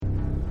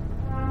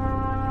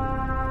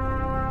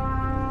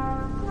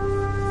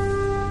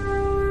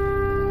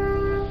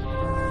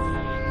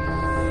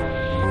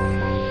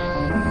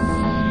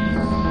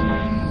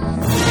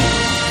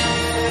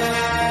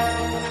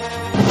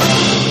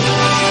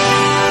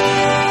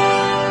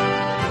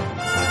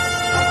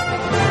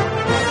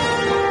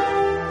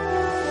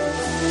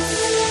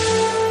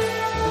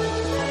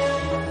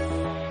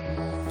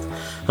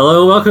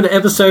Hello and welcome to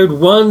episode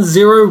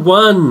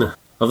 101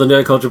 of the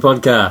Nerd Culture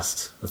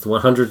Podcast. That's the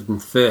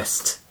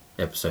 101st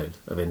episode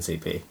of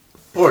NCP.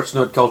 Or it's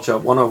Nerd Culture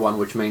 101,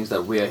 which means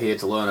that we are here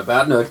to learn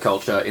about nerd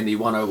culture in the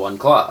 101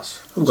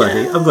 class. I'm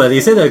glad you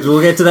said that, because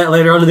we'll get to that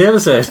later on in the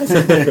episode.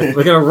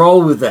 We're going to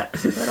roll with that.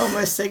 That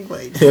almost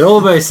segued. It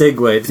almost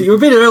segued. You were a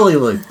bit early,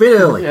 Luke. A bit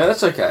early. Yeah,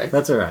 that's okay.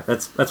 That's all right.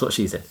 That's what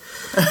she said.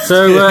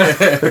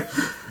 So,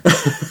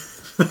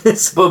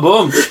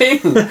 Boom, ching!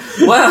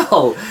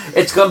 Well,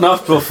 it's gotten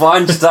off to a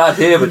fine start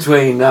here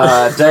between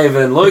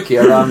David and Luke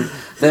here.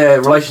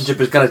 Their relationship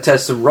is going to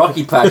test some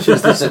rocky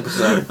patches this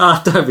episode.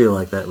 Don't be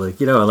like that, Luke.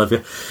 You know I love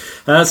you.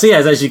 So yeah,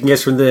 as you can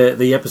guess from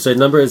the episode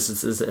number,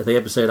 it's the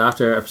episode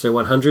after episode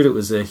 100. It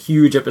was a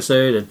huge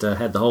episode. It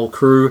had the whole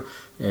crew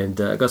and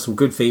got some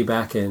good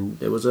feedback,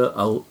 and it was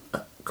a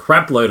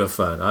crap load of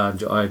fun. I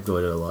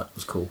enjoyed it a lot. It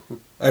was cool.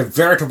 A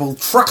veritable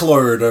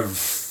truckload of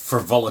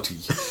frivolity.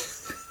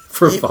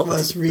 It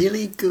was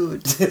really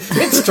good.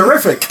 It's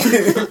terrific.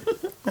 It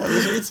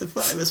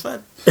was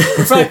fun.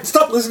 In fact,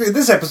 stop listening to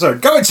this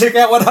episode. Go and check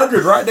out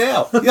 100 right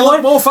now. You'll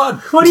have more fun.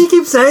 Why do you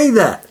keep saying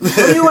that? Why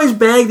do you always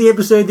bag the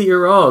episode that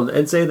you're on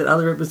and say that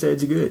other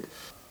episodes are good?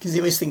 Because he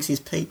always thinks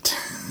he's peaked.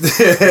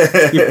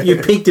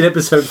 You peaked at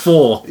episode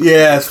 4.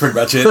 Yeah, that's pretty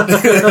much it. I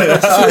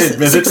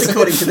admit it.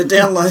 According to the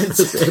downloads.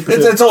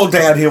 It's all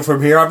downhill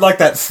from here. I'm like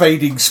that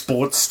fading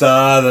sports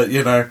star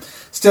that,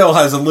 still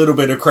has a little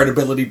bit of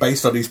credibility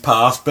based on his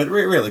past, but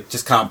really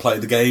just can't play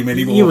the game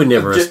anymore. You were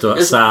never a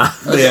star.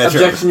 Yeah,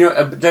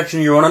 Objection,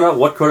 Your Honour.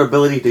 What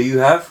credibility do you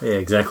have? Yeah,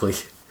 exactly.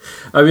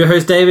 I'm your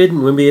host, David,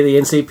 and with me at the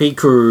NCP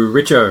crew,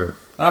 Richo.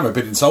 I'm a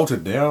bit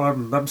insulted now.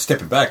 I'm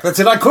stepping back. That's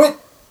it, I quit.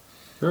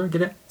 All right,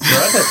 get out.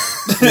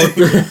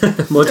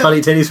 More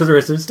tiny teddies for the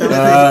rest of us.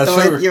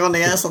 Sure. You're on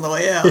the ass on the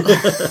way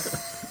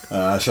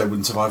out. Show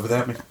wouldn't survive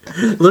without me.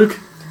 Luke?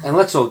 And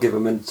let's all give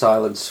him in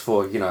silence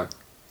for,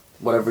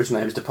 whatever his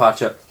name's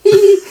departure.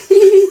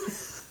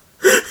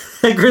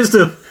 Hey,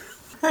 Crystal.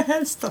 I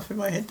had stuff in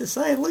my head to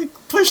say. Luke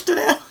pushed it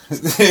out.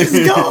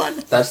 It's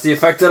gone. That's the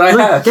effect that I Luke,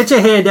 have. get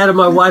your hand out of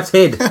my wife's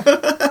head.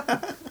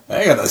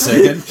 Hang on a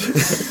second.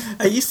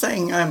 Are you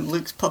saying I'm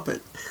Luke's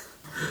puppet?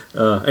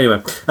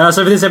 Anyway, so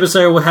for this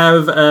episode we'll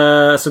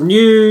have some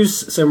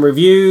news, some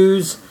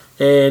reviews,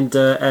 and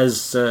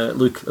as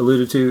Luke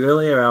alluded to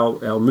earlier,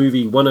 our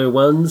movie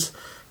 101s,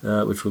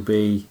 which will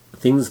be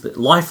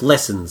life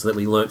lessons that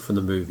we learnt from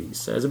the movies.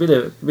 So there's a bit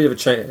of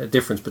a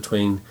difference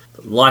between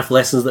life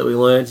lessons that we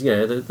learnt,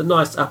 the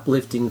nice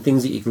uplifting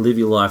things that you can live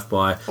your life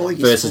by,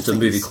 versus the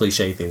movie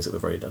cliche things that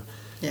we've already done.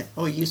 Yeah,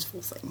 or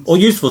useful things. Or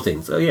useful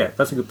things. Oh yeah,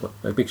 that's a good point.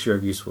 A mixture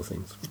of useful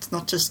things. It's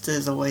not just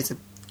there's always a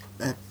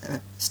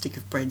stick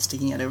of bread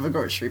sticking out of a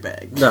grocery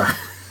bag. No.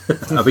 A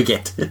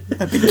baguette.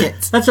 A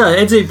baguette. That's right,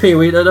 NCP,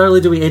 we not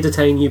only do we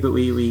entertain you, but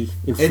we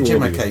inform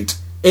Edumacate.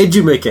 you.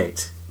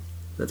 Edumacate.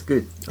 That's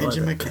good.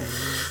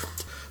 Edumacate.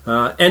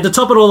 And to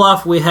top it all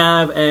off, we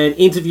have an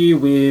interview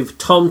with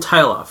Tom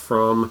Taylor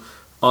from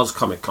Oz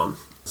Comic Con.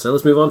 So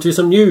let's move on to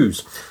some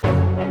news.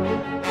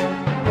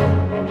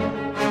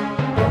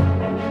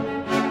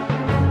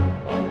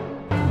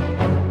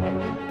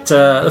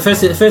 The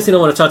first thing I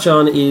want to touch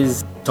on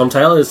is Tom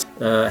Taylor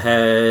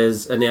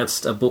has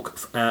announced a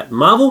book at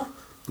Marvel.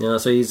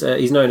 So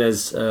he's known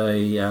as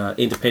a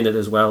independent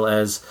as well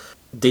as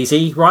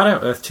DC writer,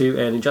 Earth 2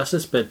 and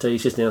Injustice, but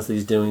he's just announced that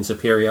he's doing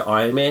Superior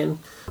Iron Man.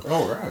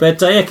 Oh, right. But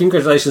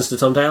congratulations to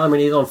Tom Taylor. I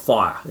mean, he's on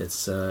fire.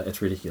 It's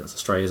ridiculous.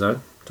 Australia's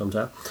own Tom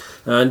Taylor.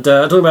 And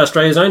talking about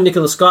Australia's own,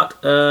 Nicola Scott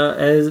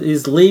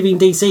is leaving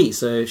DC.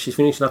 So she's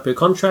finishing up her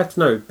contract.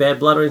 No bad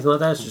blood or anything like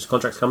that. It's just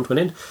contracts come to an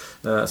end.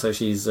 So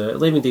she's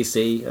leaving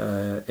DC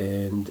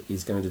and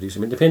is going to do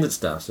some independent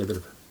stuff. So a bit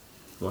of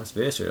vice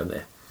versa on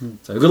there.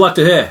 So good luck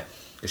to her,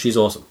 because she's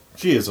awesome.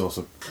 She is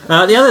awesome.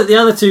 The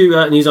other two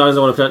news items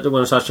I want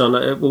to touch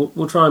on,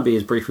 we'll try and be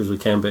as brief as we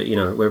can, but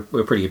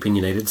we're pretty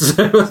opinionated,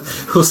 so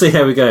we'll see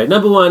how we go.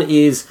 Number one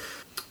is,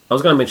 I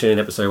was going to mention in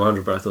episode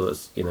 100, but I thought it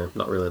was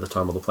not really the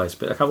time or the place.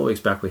 But a couple of weeks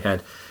back, we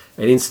had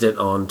an incident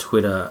on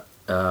Twitter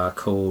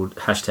called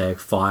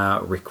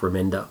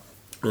 #FireRickRemender.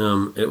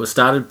 It was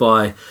started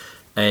by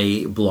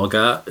a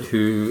blogger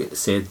who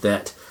said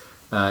that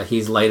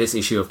his latest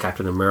issue of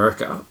Captain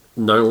America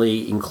not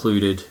only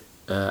included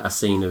a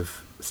scene of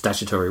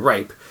statutory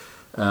rape,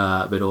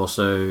 but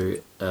also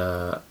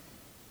the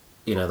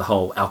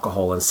whole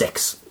alcohol and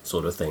sex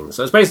sort of thing.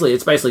 So it's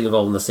basically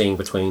involved in the scene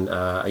between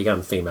a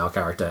young female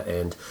character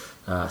and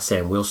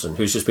Sam Wilson,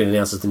 who's just been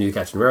announced as the new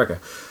Captain America,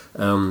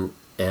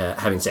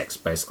 having sex,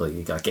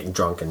 basically, getting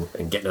drunk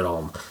and getting it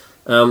on.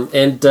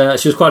 And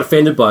she was quite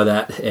offended by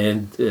that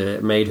and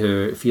made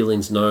her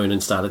feelings known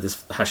and started this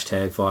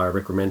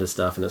 #FireRickRemender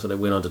stuff, and it sort of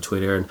went onto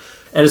Twitter and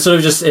it sort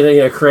of just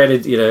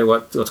created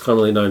what's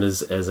commonly known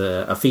as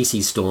a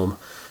feces storm.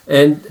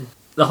 And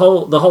the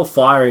whole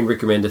firing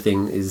Rick Remender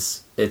thing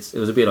it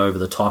was a bit over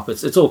the top.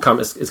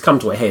 It's come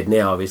to a head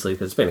now, obviously,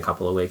 because it's been a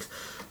couple of weeks.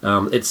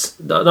 It's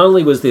not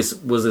only was this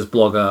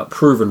blogger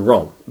proven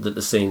wrong that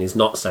the scene is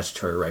not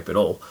statutory rape at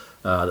all,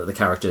 that the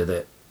character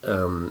that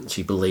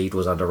she believed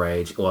was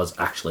underage was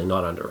actually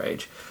not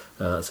underage.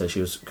 So she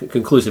was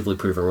conclusively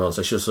proven wrong.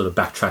 So she sort of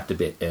backtracked a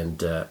bit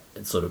and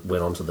it sort of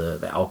went on to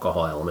the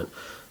alcohol element.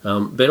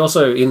 But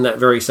also in that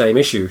very same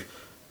issue,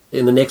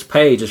 in the next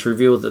page, it's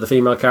revealed that the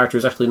female character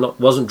is actually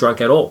wasn't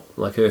drunk at all.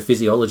 Like her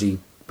physiology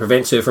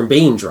prevents her from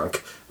being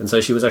drunk, and so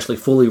she was actually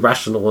fully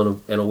rational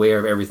and aware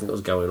of everything that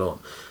was going on.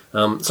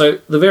 So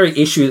the very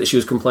issue that she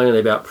was complaining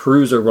about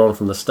proves her wrong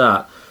from the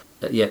start,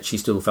 yet she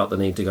still felt the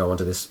need to go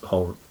onto this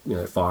whole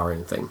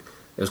firing thing.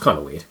 It was kind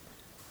of weird.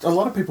 A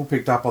lot of people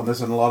picked up on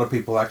this, and a lot of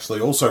people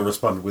actually also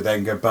responded with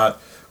anger, but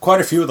quite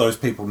a few of those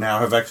people now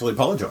have actually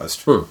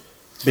apologised.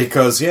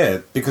 Because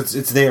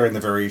it's there in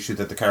the very issue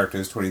that the character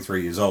is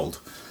 23 years old.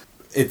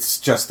 It's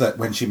just that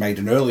when she made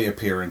an early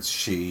appearance,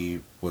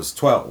 she was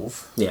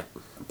 12. Yeah.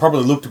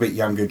 Probably looked a bit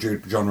younger due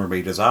to John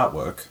Romita's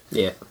artwork.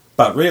 Yeah.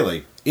 But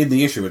really, in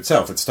the issue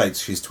itself, it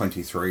states she's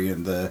 23,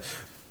 and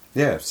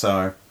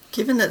so...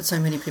 Given that so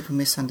many people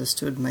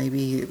misunderstood,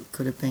 maybe it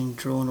could have been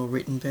drawn or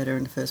written better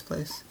in the first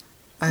place.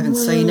 I haven't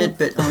seen it,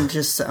 but I'm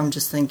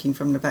just thinking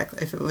from the back.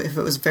 If it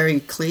was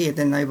very clear,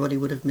 then nobody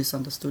would have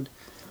misunderstood.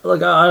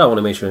 Look, I don't want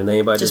to mention her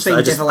name, but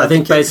I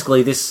think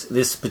basically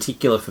this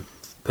particular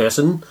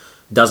person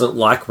doesn't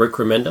like Rick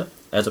Remender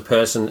as a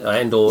person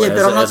and or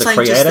as a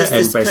creator,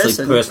 and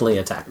basically personally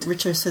attacked.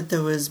 Richo said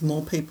there was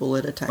more people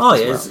that attacked. Oh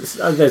yeah,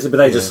 but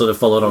they just sort of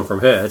followed on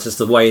from her. It's just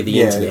the way of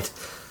the internet.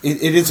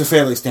 It is a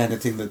fairly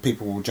standard thing that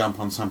people will jump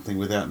on something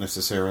without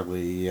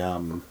necessarily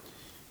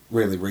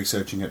really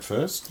researching it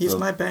first. Here's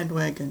my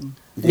bandwagon.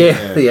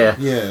 Yeah.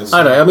 So.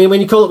 I don't know. I mean, when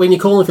you're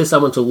calling for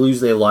someone to lose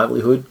their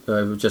livelihood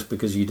just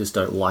because you just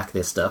don't like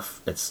their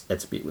stuff, it's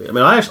a bit weird. I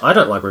mean, I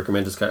don't like Rick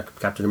Remender's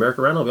Captain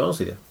America run. I'll be honest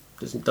with you.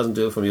 Doesn't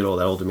do it for me at all,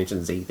 that whole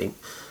Dimension Z thing.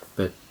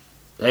 But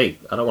hey,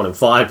 I don't want him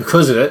fired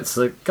because of it.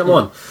 So come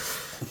on,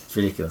 it's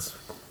ridiculous.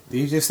 The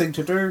easiest thing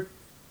to do.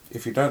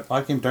 If you don't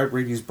like him, don't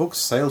read his books.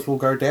 Sales will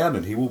go down,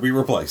 and he will be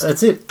replaced.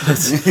 That's it.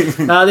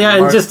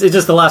 And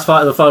just the last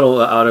part of the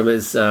final item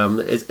is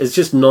it's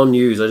just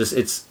non-news.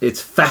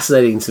 It's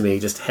fascinating to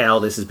me just how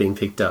this is being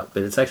picked up.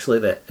 But it's actually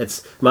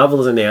that Marvel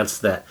has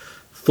announced that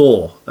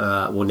Thor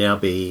will now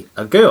be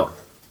a girl.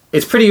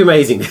 It's pretty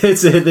amazing.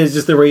 There's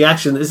just the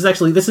reaction. This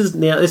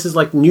is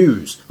like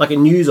news, like a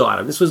news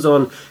item. This was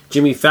on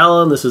Jimmy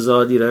Fallon. This was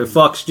on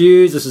Fox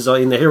News. This is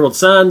in the Herald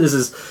Sun. This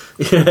is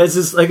it's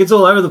just like it's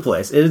all over the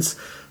place.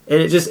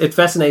 It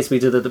fascinates me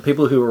that the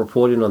people who are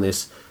reporting on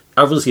this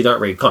obviously don't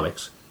read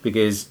comics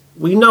because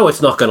we know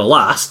it's not going to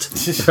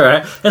last.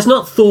 Right? It's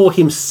not Thor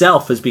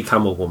himself has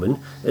become a woman.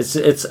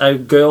 It's a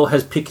girl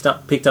has picked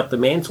up the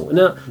mantle.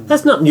 Now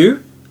that's not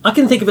new. I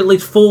can think of at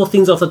least 4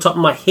 things off the top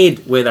of my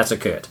head where that's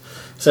occurred.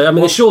 So, I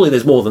mean, surely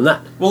there's more than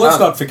that. Well, let's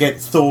not forget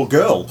Thor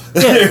Girl.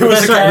 Yeah,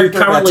 that's right, who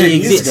currently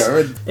exists.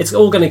 And... It's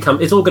all going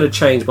to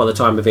change by the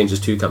time Avengers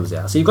 2 comes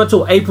out. So you've got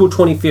till April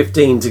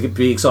 2015 to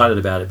be excited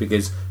about it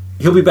because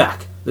he'll be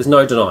back. There's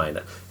no denying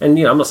it. And,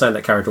 I'm not saying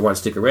that character won't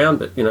stick around,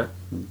 but,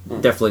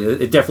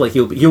 definitely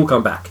he'll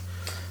come back.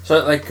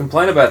 So they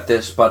complain about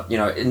this, but,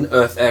 in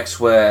Earth X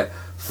where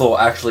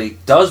Thor actually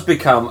does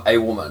become a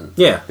woman.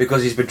 Yeah.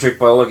 Because he's been tricked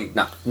by Loki.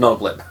 No, not a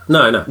blip.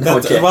 No.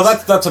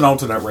 That's an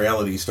alternate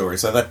reality story,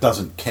 so that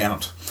doesn't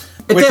count.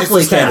 It which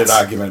definitely is the standard counts.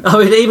 argument. I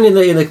mean, even in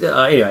the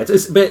anyway,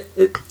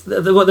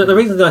 the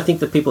reason that I think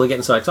that people are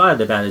getting so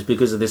excited about it is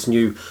because of this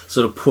new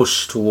sort of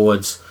push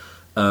towards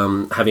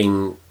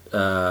having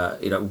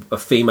a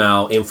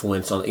female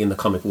influence in the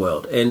comic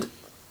world, and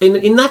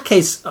in that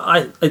case,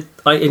 I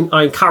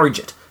encourage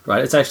it.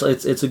 Right, it's actually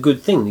it's a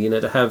good thing,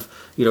 to have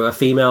a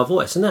female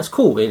voice, and that's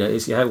cool. You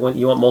want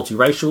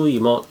multiracial,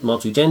 you want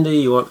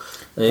multigender, you want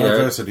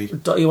diversity.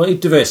 You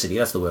want diversity.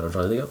 That's the word I'm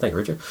trying to think of. Thank you,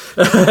 Richard.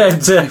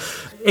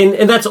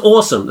 and that's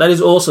awesome. That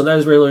is awesome. That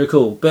is really, really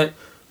cool. But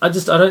I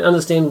don't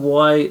understand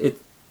why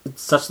it's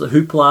such the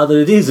hoopla that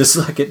it is. It's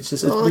like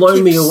it's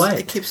blown me away.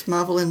 It keeps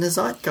Marvel in the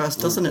zeitgeist,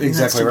 doesn't it?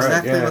 Exactly and that's right.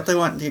 exactly what they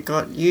want. You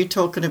got you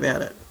talking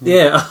about it.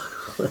 Yeah.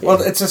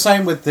 Well, it's the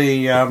same with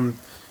the.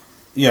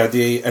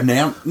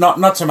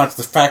 Not so much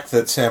the fact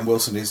that Sam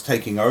Wilson is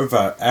taking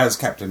over as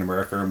Captain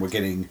America and we're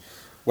getting,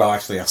 our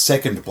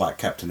second black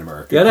Captain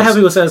America. Yeah, I know how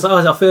people say it's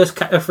our first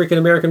African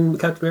American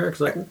Captain America. It's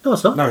like, no,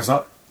 it's not. No, it's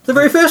not. The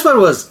very first one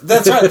was.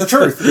 That's right, the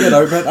truth.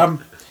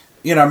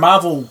 But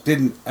Marvel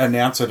didn't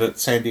announce it at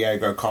San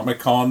Diego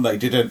Comic-Con. They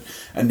didn't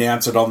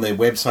announce it on their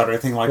website or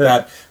anything like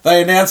that.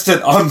 They announced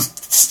it on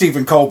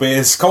Stephen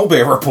Colbert's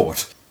Colbert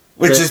Report.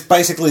 Which is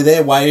basically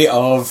their way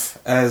of,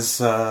 as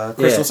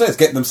Crystal says,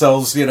 getting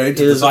themselves,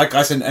 into the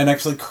zeitgeist and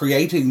actually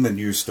creating the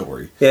news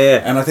story.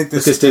 Yeah. And I think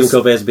this because Stephen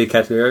Colbert's a big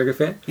Captain America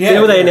fan. Yeah.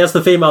 When they announced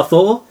the female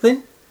Thor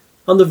thing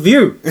on The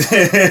View.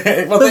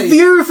 The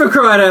View, for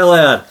crying out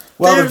loud.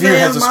 Well, The View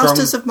has a strong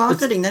masters of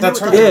marketing.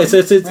 That's right. Yeah, so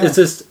it's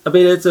just. I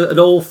mean, it's an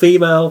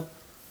all-female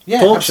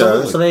talk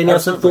show. So they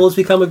announced that Thor's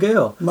become a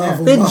girl.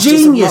 Marvel They're masters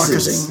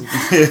geniuses. of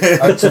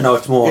marketing. So no,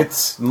 it's more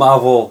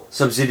Marvel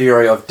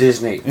subsidiary of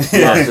Disney,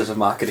 Masters of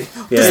Marketing.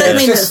 Yeah. Does that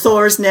mean that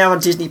Thor is now a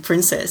Disney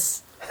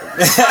princess?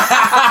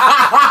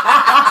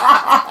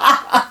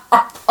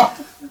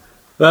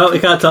 Well, we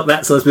can't top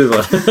that, so let's move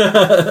on.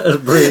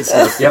 Brilliant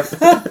stuff. Yep.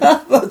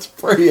 That's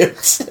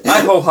brilliant.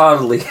 I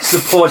wholeheartedly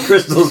support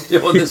Crystal's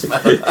view on this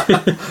matter.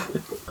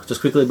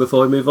 Just quickly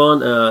before we move on,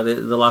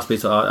 the last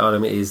piece of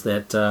item is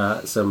that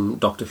some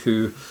Doctor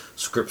Who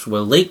scripts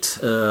were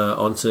leaked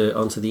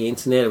onto the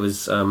internet. It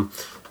was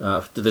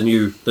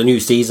the new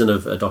season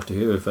of Doctor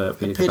Who of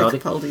Peter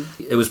Capaldi.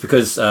 It was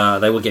because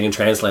they were getting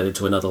translated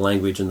to another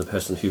language, and the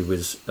person who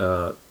was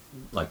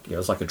it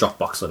was like a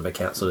Dropbox sort of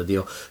account sort of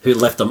deal, who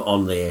left them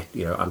on there,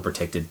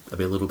 unprotected, a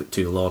little bit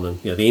too long, and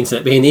the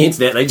internet being the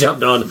internet, they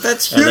jumped on.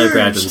 That's and huge. they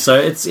grabbed them. So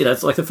it's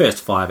it's like the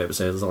first 5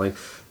 episodes or something.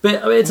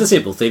 But it's a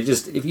simple thing.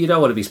 Just if you don't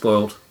want to be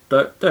spoiled,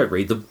 don't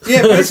read them.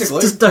 Yeah,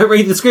 basically. just don't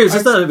read the scripts.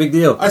 It's not a big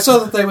deal. I saw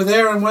that they were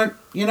there and went,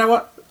 you know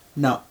what?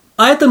 No.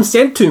 I had them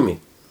sent to me.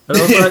 And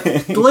I was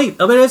like,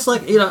 delete. I mean, it's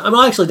like,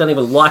 I actually don't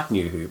even like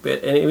New Who,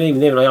 but even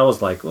then I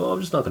was like, well,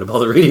 I'm just not going to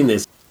bother reading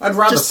this. I'd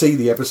rather see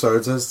the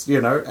episodes as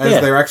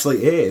they're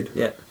actually aired.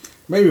 Yeah.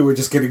 Maybe we're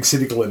just getting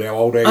cynical in our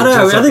old age. I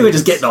know, I think we're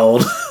just getting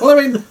old. Well,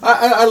 I mean,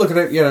 I look at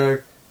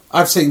it,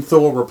 I've seen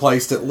Thor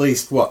replaced at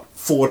least,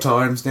 4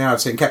 times now.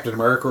 I've seen Captain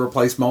America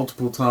replaced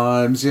multiple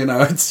times,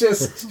 it's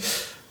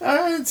just...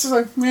 it's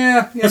like,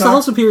 It's the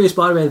whole Superior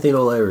Spider-Man thing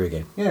all over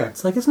again. Yeah.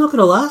 It's like, it's not going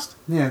to last.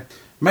 Yeah.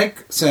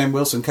 Make Sam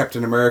Wilson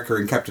Captain America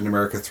in Captain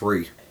America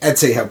 3 and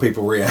see how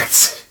people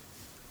react.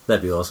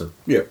 That'd be awesome.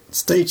 Yeah.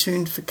 Stay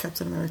tuned for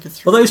Captain America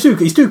 3. Although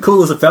he's too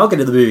cool as a Falcon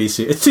in the movies.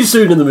 It's too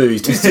soon in the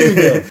movies. Too soon,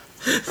 yeah.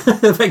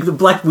 Make the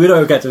Black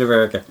Widow Captain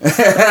America.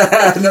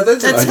 No,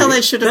 that's how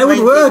they should have. That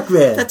would work,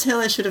 man. That's how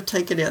they should have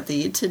taken out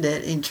the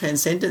internet in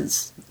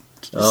Transcendence.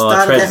 Oh,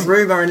 Started that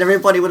rumour, and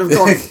everybody would have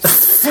gone.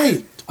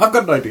 Hey, I've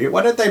got an idea.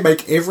 Why don't they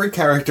make every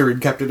character in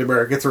Captain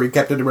America 3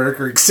 Captain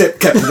America except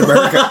Captain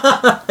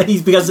America?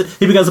 he becomes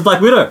a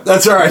Black Widow.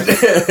 That's right.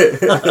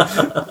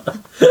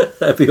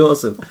 That'd be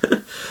awesome.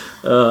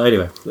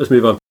 Anyway, let's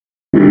move on.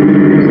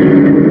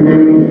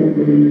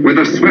 With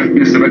the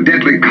swiftness of a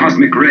deadly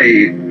cosmic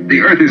ray,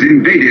 the Earth is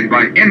invaded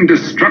by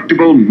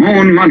indestructible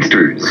moon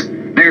monsters.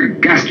 Their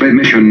ghastly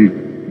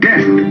mission,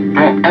 death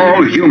for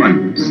all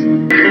humans.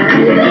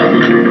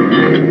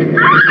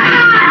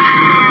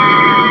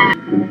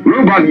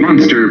 Robot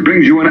Monster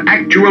brings you an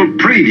actual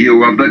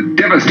preview of the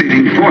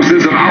devastating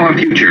forces of our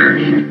future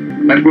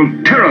that will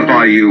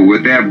terrify you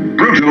with their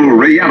brutal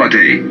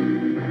reality.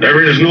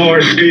 There is no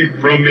escape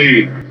from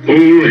me,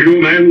 fool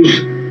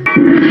humans.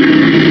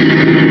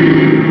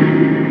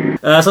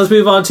 So let's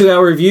move on to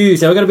our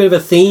reviews. Now, we've got a bit of a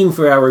theme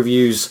for our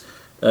reviews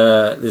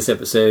this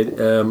episode.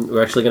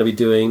 We're actually going to be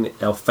doing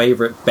our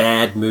favourite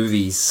bad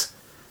movies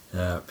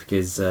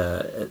because,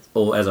 as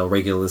our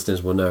regular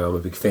listeners will know, I'm a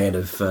big fan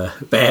of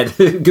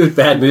good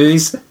bad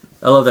movies.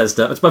 I love that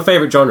stuff. It's my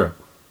favourite genre.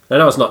 I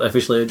know it's not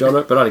officially a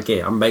genre, but I don't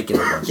care. I'm making it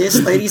one. Yes,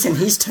 ladies, and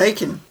he's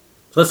taken.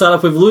 So let's start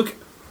off with Luke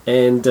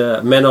and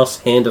Manos,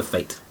 Hand of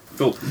Fate.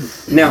 Cool.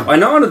 Now, I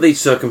know under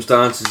these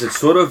circumstances it's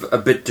sort of a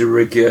bit de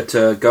rigueur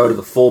to go to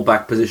the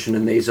fallback position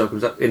in these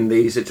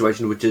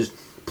situations, which is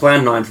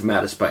Plan 9 from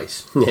Outer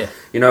Space. Yeah.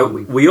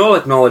 We all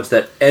acknowledge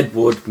that Ed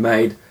Wood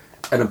made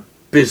an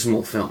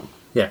abysmal film.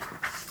 Yeah.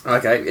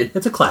 Okay.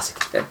 It's a classic.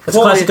 It's a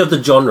classic of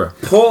the genre.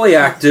 Poorly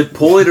acted,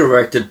 poorly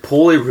directed,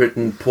 poorly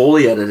written,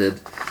 poorly edited.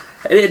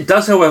 It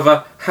does,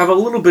 however, have a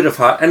little bit of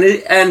heart, and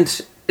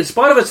in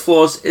spite of its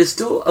flaws, is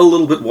still a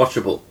little bit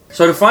watchable.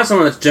 So to find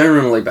something that's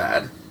genuinely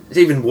bad, it's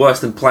even worse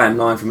than Plan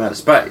 9 from Outer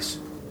Space.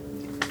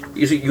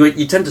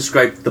 You tend to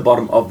scrape the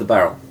bottom of the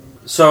barrel.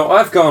 So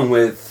I've gone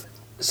with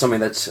something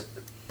that's,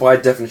 by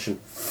definition,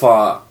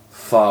 far,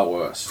 far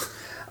worse.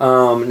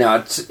 Now,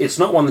 it's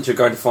not one that you're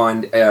going to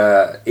find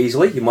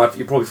easily.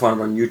 You'll probably find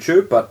it on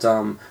YouTube, but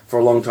for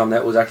a long time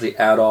that was actually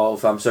out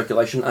of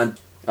circulation. And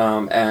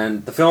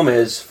the film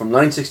is from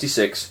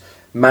 1966,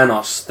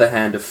 Manos, The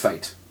Hand of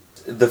Fate.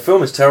 The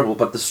film is terrible,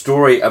 but the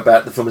story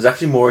about the film is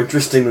actually more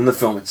interesting than the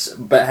film.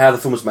 But how the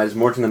film was made is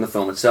more interesting than the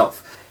film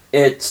itself.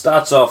 It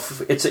starts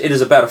off, it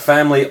is about a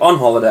family on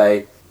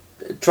holiday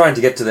trying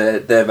to get to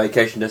their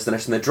vacation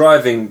destination. They're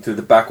driving through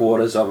the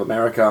backwaters of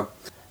America.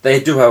 They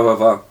do,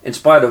 however, in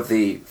spite of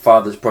the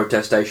father's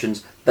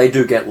protestations, they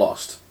do get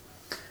lost.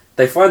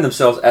 They find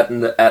themselves at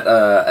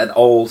an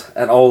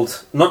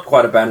old, not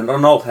quite abandoned,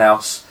 an old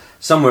house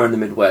somewhere in the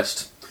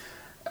Midwest,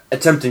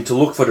 attempting to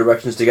look for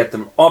directions to get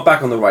them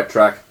back on the right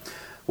track,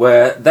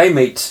 where they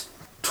meet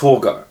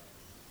Torgo.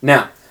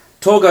 Now,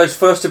 Torgo's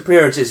first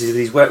appearance is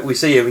he's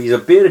a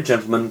bearded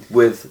gentleman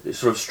with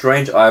sort of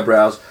strange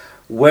eyebrows,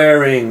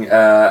 wearing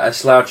a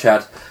slouch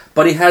hat,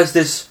 but he has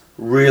this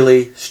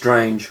really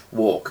strange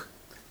walk,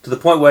 to the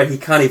point where he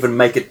can't even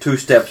make it 2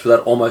 steps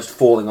without almost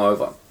falling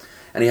over.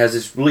 And he has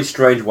this really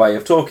strange way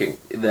of talking,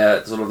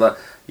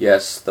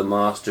 yes, the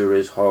master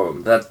is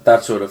home,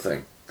 that sort of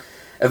thing.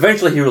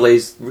 Eventually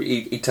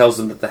he tells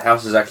them that the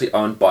house is actually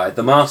owned by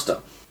the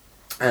master,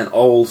 an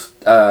old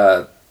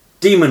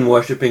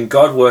demon-worshipping,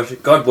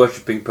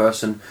 God-worshipping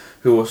person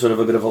who was sort of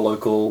a bit of a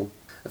local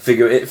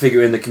figure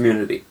in the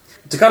community.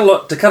 To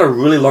cut a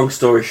really long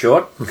story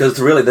short, because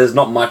really there's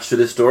not much to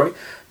this story,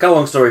 cut a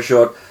long story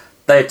short,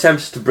 they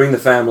attempt to bring the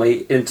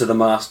family into the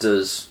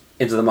master's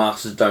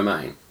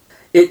domain.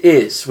 It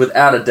is,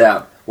 without a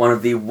doubt, one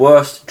of the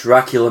worst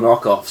Dracula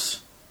knockoffs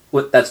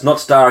that's not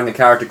starring a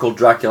character called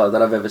Dracula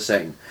that I've ever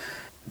seen.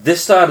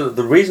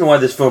 The reason why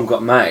this film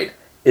got made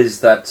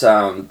is that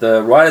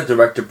the writer,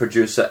 director,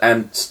 producer,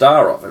 and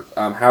star of it,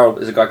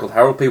 is a guy called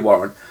Harold P.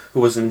 Warren, who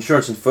was an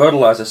insurance and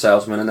fertilizer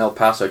salesman in El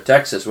Paso,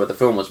 Texas, where the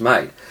film was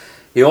made.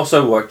 He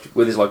also worked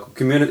with his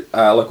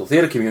local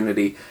theater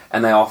community,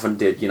 and they often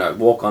did,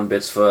 walk-on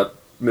bits for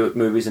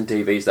movies and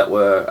TVs that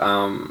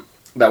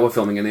were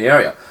filming in the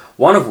area.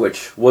 One of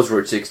which was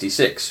Route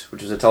 66,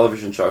 which was a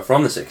television show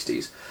from the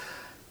 60s.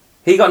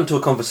 He got into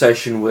a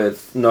conversation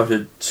with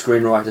noted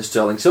screenwriter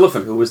Sterling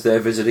Silliphant, who was there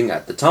visiting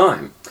at the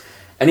time.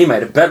 And he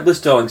made a bet with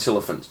Sterling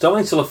Silliphant.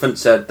 Sterling Silliphant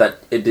said that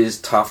it is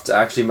tough to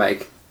actually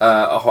make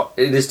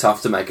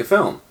a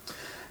film.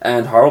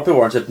 And Harold P.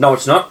 Warren said, no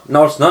it's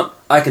not,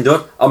 I can do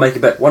it, I'll make a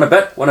bet. Want a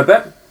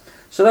bet?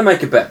 So they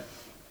make a bet.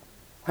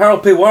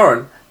 Harold P.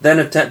 Warren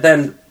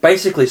then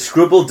basically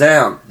scribbled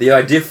down the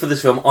idea for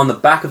this film on the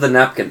back of the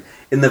napkin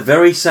in the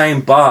very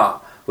same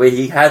bar where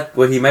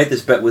he made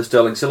this bet with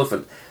Sterling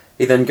Silliphant.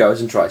 He then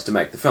goes and tries to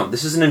make the film.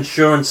 This is an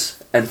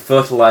insurance and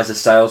fertilizer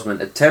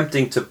salesman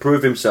attempting to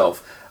prove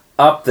himself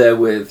up there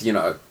with,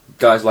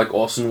 guys like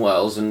Orson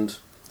Welles and...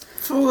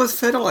 For a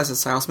fertilizer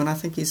salesman, I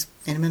think he's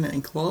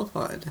eminently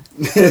qualified.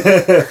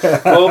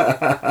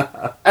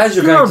 Well, as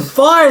you're You're going on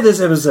fire this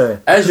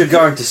episode. As you're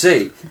going to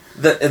see,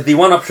 the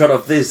one upshot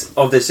of this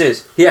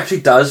is he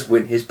actually does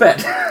win his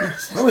bet.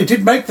 Well, he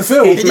did make the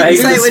film. He didn't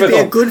say it would be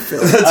a good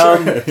film.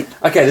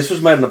 Okay, this was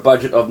made on a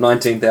budget of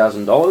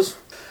 $19,000.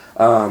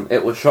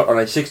 It was shot on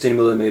a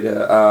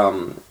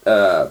 16mm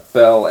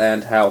Bell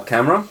and Howell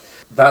camera.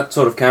 That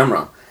sort of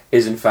camera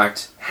is in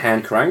fact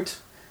hand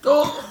cranked.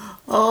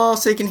 Oh,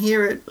 so you can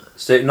hear it.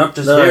 So not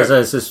just hear it.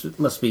 This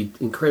must be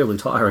incredibly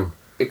tiring.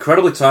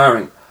 Incredibly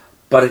tiring,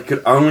 but it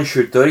could only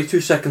shoot 32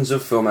 seconds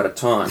of film at a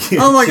time.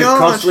 Oh my so you're god!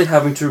 constantly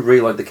having to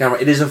reload the camera.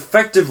 It is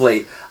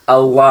effectively a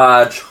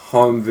large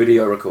home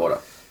video recorder.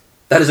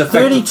 That is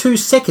 32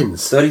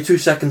 seconds. 32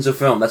 seconds of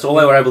film. That's all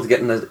they were able to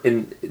get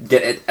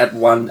get it at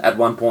one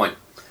point.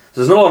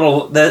 So there's not a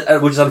lot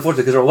of, which is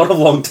unfortunate because there are a lot of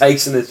long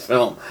takes in this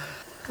film.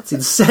 That's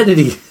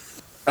insanity.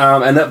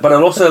 But it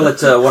also led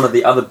to one of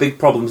the other big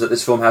problems that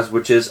this film has,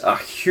 which is a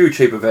huge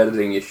heap of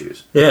editing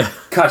issues. Yeah.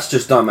 Cuts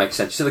just don't make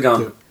sense. So they're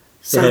going...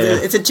 So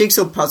it's a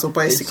jigsaw puzzle,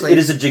 basically. It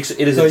is a jigsaw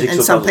puzzle.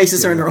 And some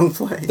pieces are in the wrong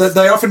place.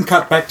 They often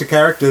cut back to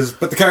characters,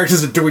 but the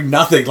characters are doing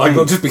nothing. Like,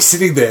 they'll just be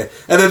sitting there,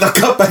 and then they'll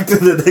cut back to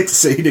the next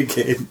scene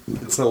again.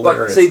 It's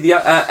hilarious. But see,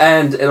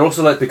 and it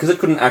also led... Because it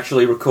couldn't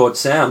actually record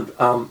sound,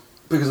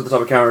 because of the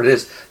type of camera it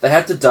is, they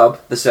had to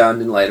dub the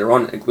sound in later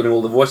on, including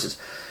all the voices.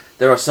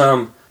 There are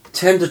some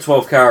 10 to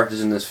 12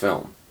 characters in this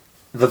film.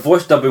 The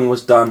voice dubbing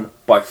was done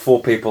by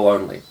 4 people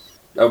only.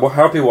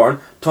 Harold P. Warren,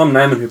 Tom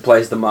Naiman, who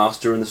plays the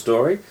master in the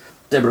story,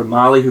 Deborah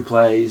Marley, who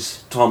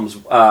plays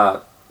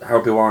Harold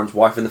P. Warren's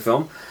wife in the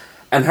film,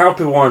 and Harold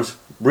P. Warren's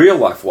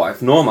real-life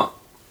wife, Norma,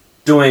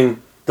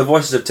 doing the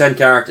voices of 10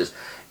 characters,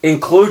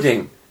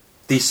 including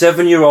the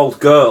 7-year-old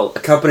girl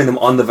accompanying them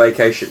on the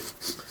vacation.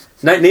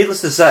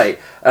 Needless to say,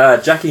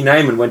 Jackie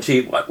Naiman, when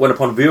she went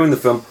upon viewing the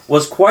film,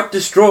 was quite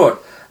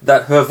distraught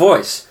that her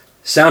voice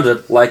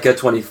sounded like a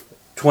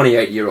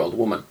 28-year-old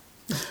woman.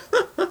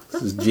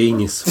 This is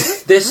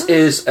genius. This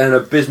is an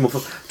abysmal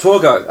film.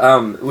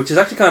 Torgo, which is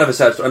actually kind of a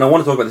sad story, and I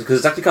want to talk about this because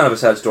it's actually kind of a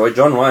sad story.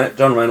 John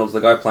Reynolds,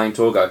 the guy playing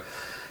Torgo,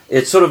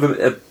 it's sort of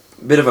a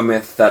bit of a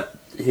myth that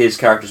his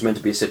character is meant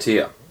to be a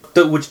satyr,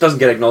 which doesn't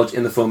get acknowledged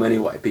in the film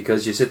anyway,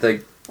 because you sit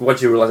there,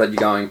 once you realise that, you're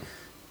going,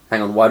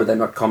 hang on, why do they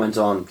not comment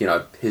on,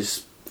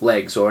 his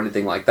legs or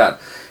anything like that?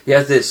 He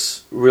has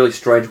this really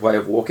strange way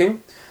of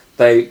walking.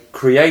 They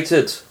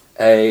created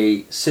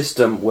a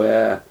system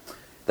where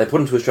they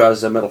put into his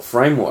trousers a metal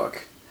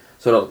framework,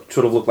 so it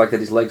sort of looked like that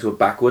his legs were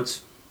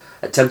backwards,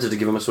 attempted to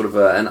give him a sort of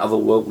an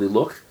otherworldly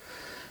look.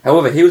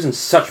 However, he was in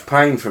such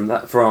pain from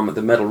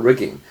the metal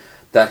rigging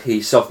that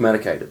he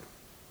self-medicated.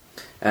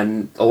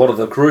 And a lot of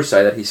the crew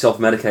say that he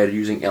self-medicated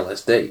using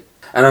LSD.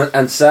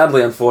 And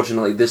sadly,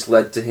 unfortunately, this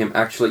led to him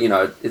actually, he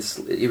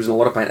was in a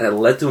lot of pain, and it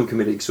led to him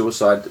committing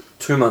suicide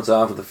 2 months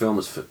after the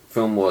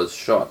film was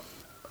shot.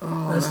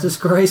 Oh, That's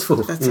disgraceful.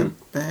 That's a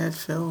bad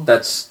film.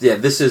 This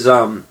is,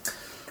 Well,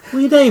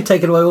 you've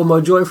taken away all my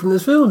joy from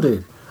this film,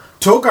 dude.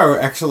 Torgo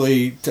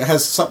actually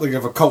has something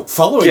of a cult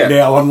following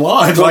now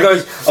online.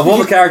 Torgo's, of all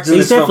the characters in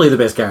He's this film... definitely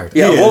the best character.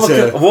 Yeah,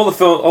 of all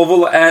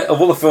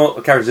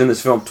the characters in this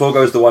film,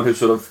 Torgo's the one who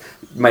sort of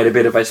made a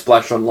bit of a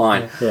splash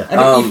online. Yeah.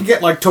 And you can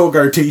get like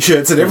Torgo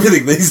t-shirts and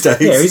everything these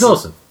days. Yeah, he's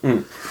awesome.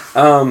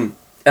 And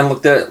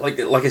look,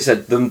 like I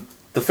said,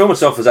 the film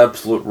itself is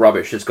absolute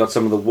rubbish. It's got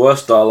some of the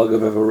worst dialogue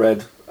I've ever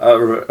read,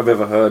 I've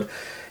ever heard.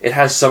 It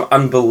has some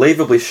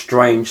unbelievably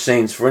strange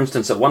scenes. For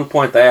instance, at one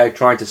point they are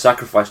trying to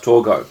sacrifice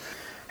Torgo.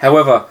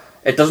 However,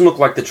 it doesn't look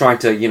like they're trying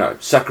to,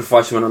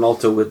 sacrifice him on an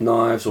altar with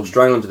knives or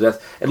strangle him to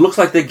death. It looks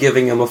like they're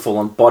giving him a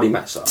full-on body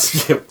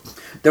massage. Yep.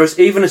 There is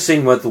even a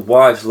scene where the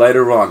wives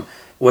later on,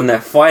 when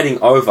they're fighting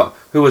over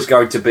who is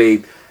going to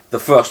be the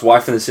first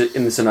wife in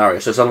the scenario,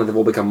 so suddenly they've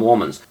all become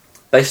Mormons,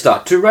 they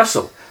start to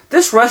wrestle.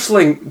 This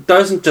wrestling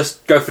doesn't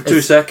just go for 2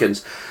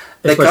 seconds.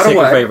 They my cut second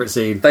away. favourite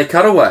scene. They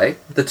cut away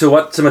to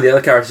what some of the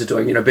other characters are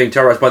doing, being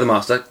terrorised by the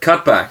Master.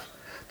 Cut back.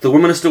 The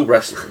woman is still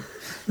wrestling.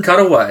 Cut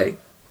away.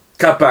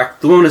 Cut back.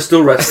 The woman is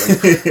still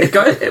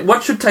wrestling.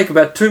 What should take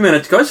about 2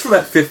 minutes goes for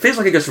about 15. Feels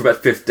like it goes for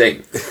about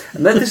 15.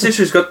 And then this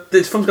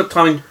film's got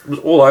timing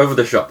all over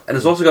the shop, and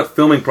it's also got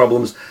filming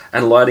problems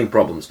and lighting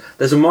problems.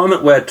 There's a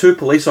moment where 2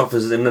 police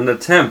officers, in an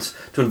attempt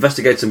to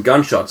investigate some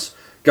gunshots,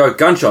 go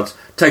gunshots.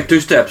 Take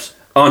 2 steps.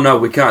 Oh no,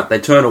 we can't. They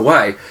turn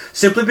away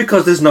simply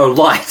because there's no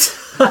light.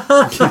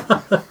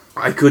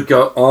 I could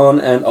go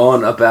on and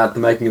on about the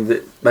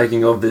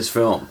making of this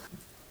film.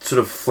 Sort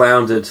of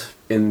floundered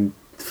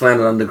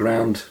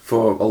underground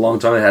for a long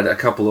time. It had a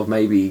couple of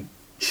maybe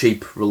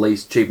cheap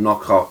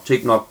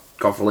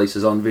knockoff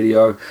releases on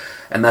video,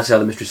 and that's how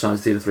the Mystery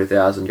Science Theater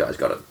 3000 guys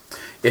got it.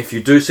 If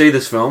you do see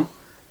this film,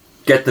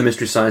 get the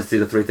Mystery Science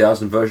Theater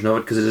 3000 version of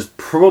it, because it is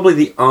probably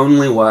the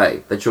only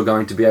way that you're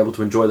going to be able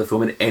to enjoy the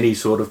film in any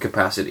sort of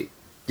capacity.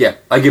 Yeah,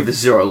 I give this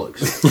 0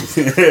 looks.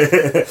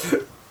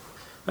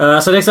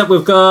 So next up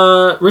we've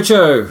got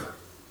Richo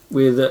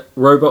with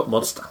Robot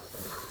Monster.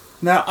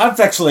 Now, I've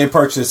actually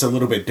approached this a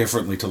little bit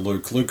differently to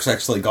Luke. Luke's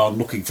actually gone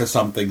looking for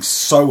something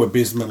so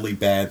abysmally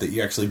bad that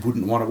you actually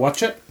wouldn't want to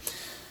watch it.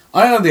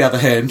 I, on the other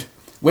hand,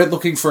 went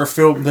looking for a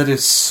film that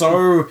is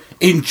so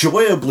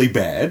enjoyably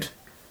bad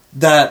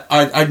that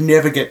I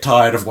never get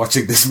tired of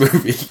watching this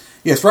movie.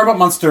 Yes, Robot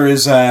Monster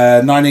is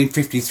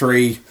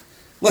 1953.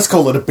 Let's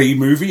call it a B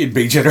movie and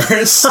be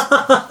generous.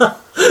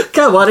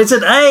 Come on, it's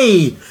an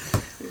A!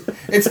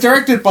 It's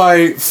directed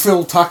by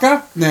Phil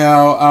Tucker.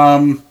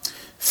 Now,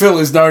 Phil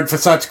is known for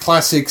such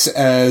classics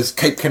as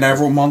Cape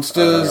Canaveral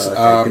Monsters. Cape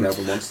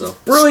Canaveral Monster.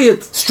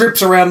 Brilliant!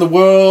 Strips Around the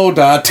World,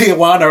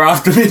 Tijuana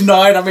After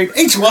Midnight. I mean,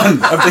 each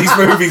one of these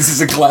movies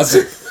is a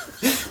classic.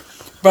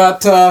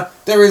 But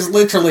there is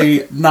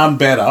literally none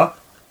better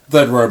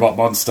than Robot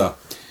Monster.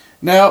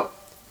 Now,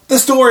 the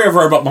story of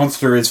Robot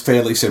Monster is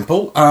fairly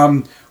simple.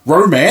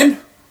 Roman,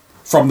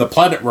 from the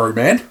planet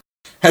Roman,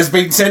 has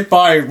been sent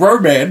by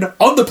Roman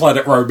on the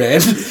planet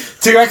Roman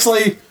to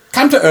actually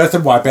come to Earth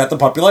and wipe out the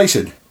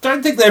population.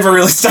 Don't think they ever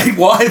really state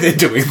why they're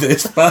doing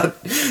this, but,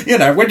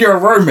 when you're a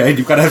Roman,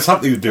 you've got to have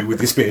something to do with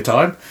your spare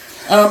time.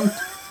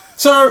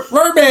 So,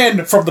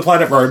 Roman from the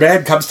planet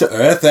Roman comes to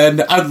Earth and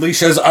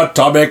unleashes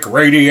atomic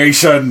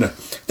radiation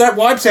that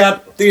wipes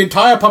out the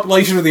entire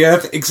population of the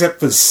Earth except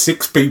for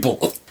 6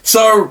 people.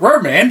 So,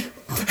 Roman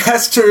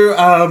has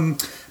to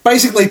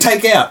basically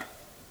take out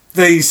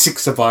these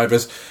 6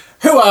 survivors,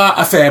 who are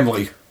a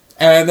family.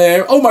 And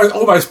they're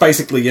almost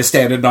basically your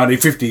standard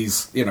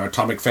 1950s,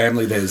 atomic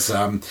family. There's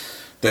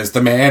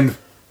the man,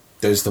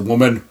 there's the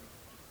woman,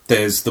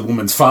 there's the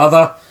woman's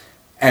father,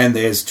 and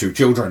there's 2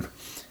 children.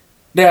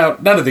 Now,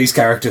 none of these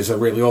characters are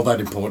really all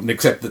that important,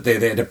 except that they're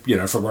there to,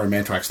 for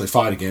Roman to actually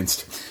fight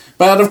against.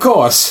 But of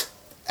course,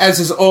 as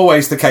is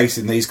always the case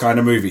in these kind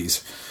of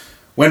movies,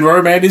 when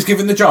Roman is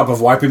given the job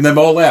of wiping them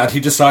all out, he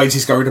decides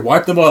he's going to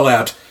wipe them all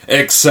out,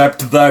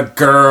 except the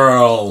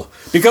girl.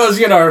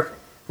 Because,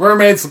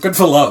 Roman's looking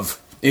for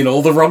love in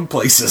all the wrong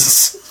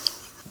places.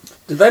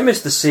 Did they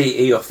miss the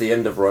CE off the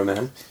end of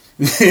Roman?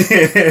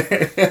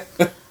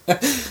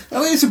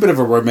 Well, he's a bit of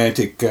a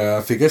romantic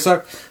figure.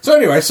 So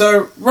anyway,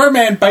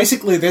 Roman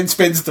basically then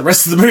spends the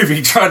rest of the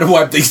movie trying to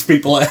wipe these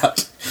people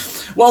out,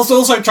 whilst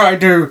also trying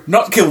to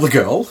not kill the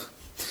girl,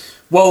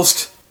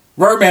 whilst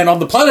Roman on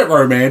the planet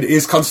Roman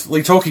is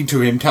constantly talking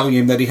to him, telling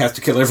him that he has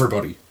to kill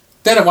everybody.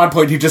 Then at one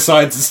point he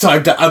decides it's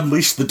time to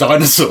unleash the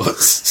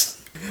dinosaurs.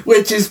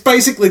 Which is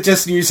basically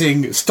just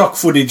using stock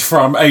footage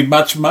from a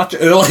much, much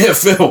earlier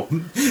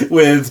film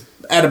with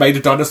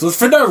animated dinosaurs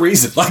for no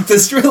reason. Like,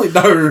 there's really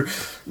no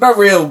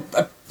real...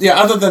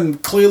 other than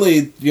clearly,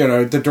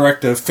 the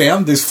director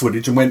found this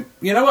footage and went,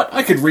 you know what,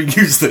 I could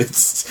reuse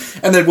this.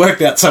 And then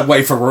worked out some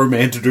way for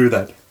Roman to do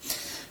that.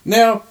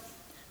 Now,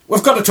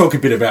 we've got to talk a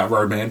bit about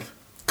Roman,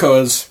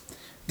 because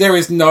there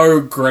is no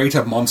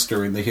greater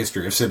monster in the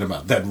history of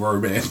cinema than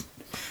Roman.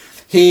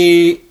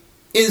 He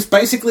is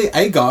basically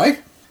a guy...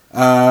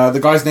 the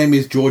guy's name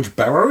is George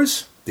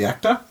Barrows, the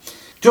actor.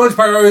 George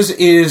Barrows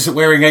is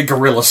wearing a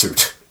gorilla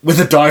suit with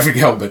a diving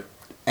helmet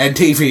and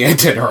TV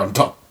antenna on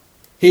top.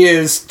 He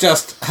is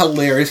just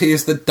hilarious. He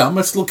is the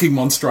dumbest looking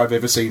monster I've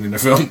ever seen in a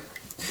film.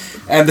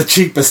 And the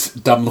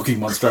cheapest dumb looking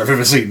monster I've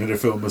ever seen in a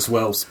film as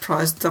well.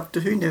 Surprised Doctor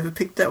Who never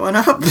picked that one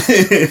up.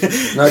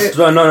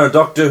 No,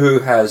 Doctor Who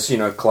has,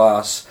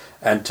 class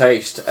and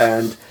taste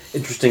and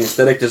interesting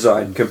aesthetic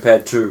design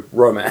compared to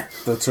Roman.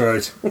 That's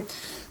right.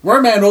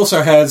 Roman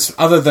also has,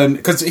 other than...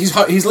 Because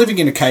he's living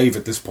in a cave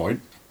at this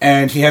point,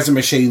 and he has a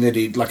machine that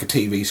like a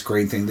TV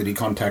screen thing that he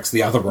contacts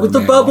the other Roman with the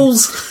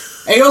bubbles! On.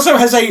 He also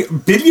has a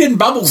billion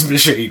bubbles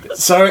machine.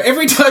 So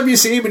every time you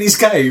see him in his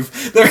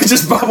cave, there are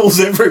just bubbles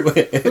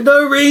everywhere. For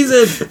no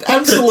reason!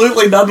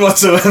 Absolutely none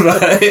whatsoever.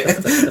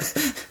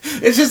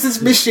 It's just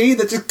this machine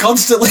that just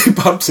constantly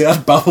pumps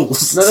out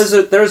bubbles.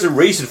 No, there is a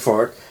reason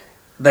for it.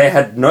 they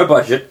had no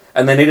budget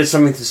and they needed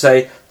something to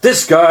say,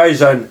 this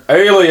guy's an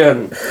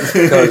alien.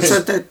 'Cause-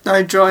 So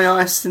no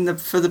dry ice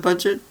for the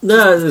budget?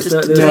 No, there's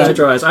Just no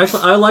dries.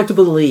 I like to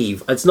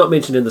believe, it's not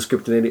mentioned in the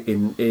script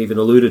and even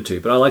alluded to,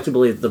 but I like to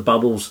believe that the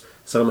bubbles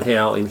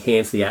somehow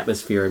enhance the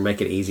atmosphere and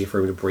make it easier for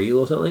him to breathe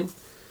or something.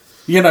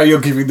 You know, you're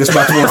giving this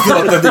much more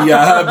thought than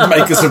the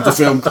makers of the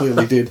film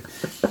clearly did.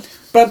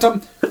 But,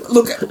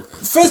 look,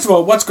 first of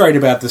all, what's great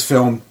about this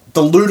film,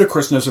 the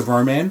ludicrousness of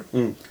Roman,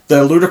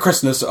 the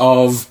ludicrousness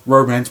of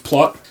Roman's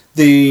plot,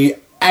 the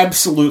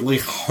absolutely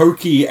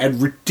hokey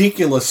and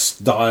ridiculous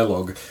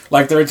dialogue.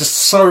 Like, there are just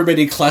so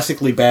many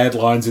classically bad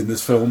lines in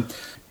this film,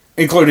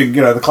 including,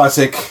 the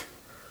classic,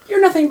 "You're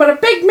nothing but a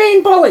big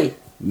mean bully.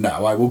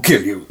 No, I will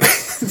kill you."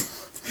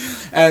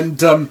 And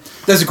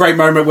there's a great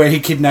moment where he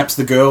kidnaps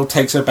the girl,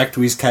 takes her back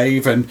to his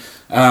cave, and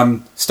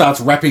starts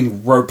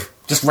wrapping rope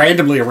just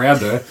randomly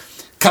around her.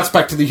 Cuts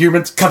back to the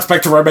humans, cuts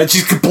back to Roman,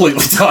 she's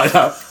completely tied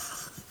up.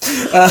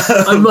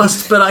 I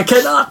must, but I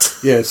cannot.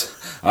 Yes,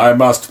 I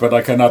must, but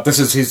I cannot. This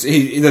is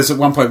there's at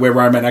one point where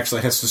Roman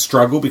actually has to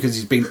struggle because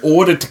he's been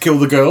ordered to kill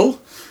the girl,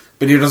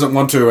 but he doesn't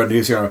want to, and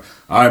he's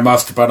I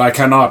must, but I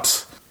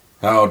cannot.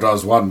 How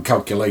does one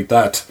calculate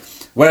that?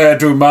 Where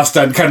do must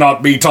and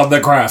cannot meet on the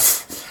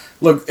graph?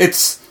 Look,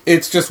 it's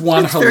just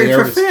one It's hilarious.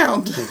 very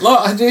profound.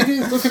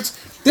 Look,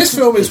 this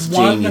film is It's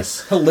one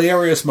genius.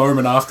 hilarious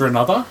moment after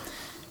another.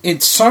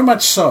 It's so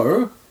much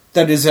so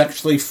that it's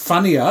actually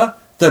funnier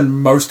than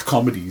most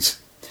comedies.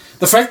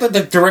 The fact that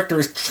the director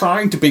is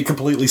trying to be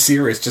completely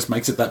serious just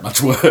makes it that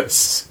much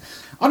worse.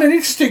 On an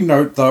interesting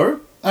note, though,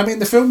 I mean,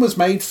 the film was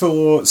made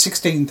for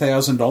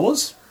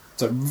 $16,000.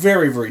 It's a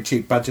very, very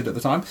cheap budget at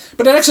the time.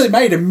 But it actually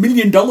made $1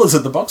 million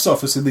at the box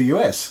office in the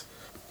US.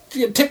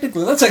 Yeah,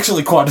 technically, that's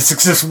actually quite a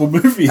successful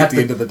movie at the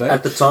end of the day.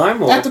 At the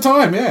time? Or? At the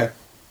time, yeah.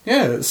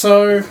 Yeah,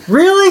 so,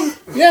 Really?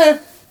 yeah.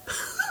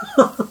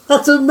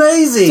 That's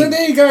amazing. So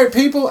there you go.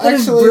 People That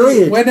is actually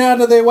brilliant. went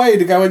out of their way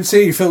to go and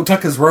see Phil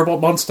Tucker's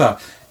Robot Monster.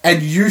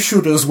 And you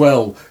should as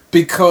well.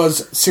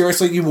 Because,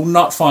 seriously, you will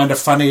not find a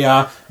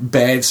funnier,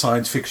 bad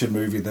science fiction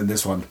movie than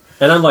this one.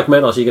 And unlike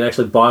Manos, you can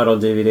actually buy it on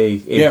DVD.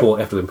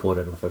 Have to import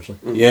it,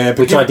 unfortunately. Yeah, but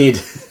Which I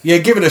did. Yeah,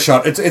 give it a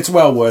shot. It's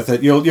well worth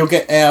it. You'll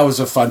get hours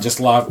of fun just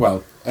laugh.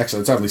 Well,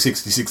 actually, it's only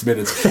 66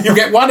 minutes. You'll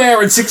get 1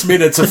 hour and 6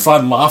 minutes of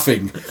fun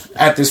laughing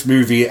at this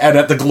movie and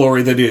at the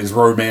glory that is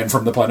Roman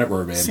from the planet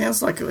Roman.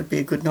 Sounds like it would be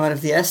a good night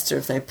of the Astor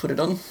if they put it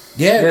on.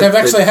 Yeah, Yeah, they've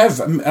actually that have.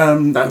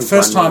 and The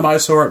first Plan time 9. I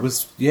saw it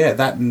was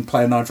that and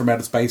Plan 9 from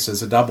Outer Space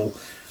as a double.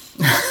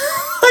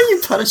 Are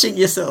you punishing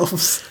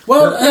yourselves?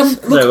 Well,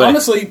 look, No way.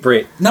 honestly,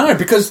 Brett. no,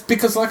 because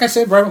like I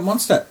said, Robot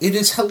Monster, it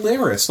is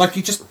hilarious. Like,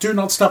 you just do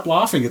not stop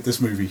laughing at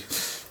this movie.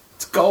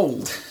 It's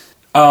gold.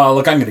 Oh,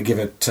 look, I'm going to give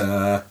it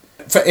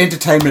for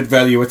entertainment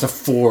value. It's a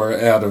 4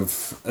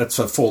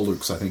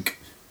 Lukes, I think.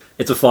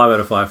 It's a 5 out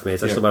of 5 for me.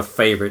 It's actually Yeah. my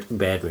favourite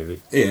bad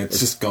movie. Yeah, it's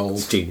just gold.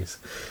 It's genius.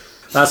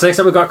 So next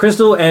up we've got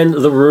Crystal and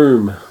The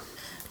Room.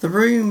 The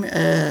Room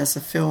is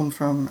a film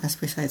from, as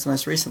we say, it's the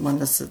most recent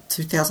one. It's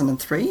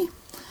 2003.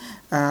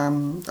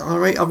 I'll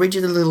read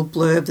you the little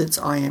blurb that's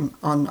on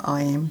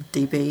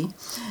IMDb.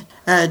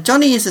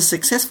 Johnny is a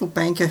successful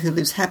banker who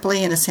lives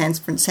happily in a San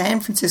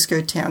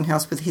Francisco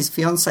townhouse with his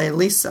fiancée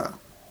Lisa.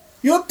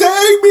 You're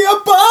tearing me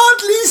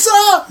apart,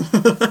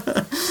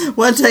 Lisa!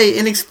 One day,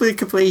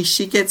 inexplicably,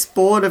 she gets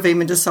bored of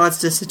him and decides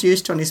to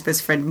seduce Johnny's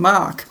best friend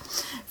Mark.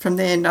 From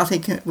there,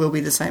 nothing will be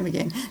the same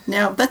again.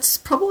 Now, that's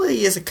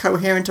probably as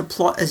coherent a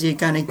plot as you're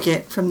going to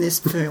get from this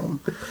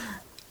film.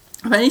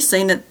 I've only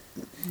seen it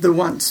the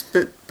once,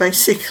 but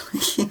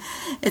basically,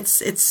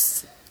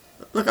 it's.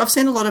 Look, I've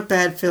seen a lot of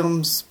bad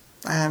films.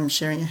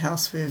 Sharing a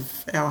house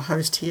with our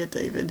host here,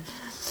 David,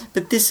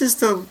 but this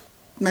is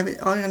maybe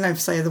I don't know if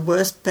say the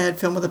worst bad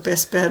film or the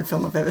best bad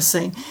film I've ever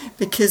seen,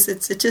 because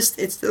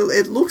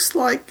it looks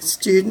like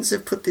students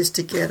have put this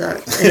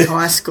together in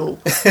high school.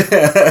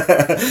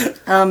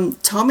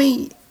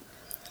 Tommy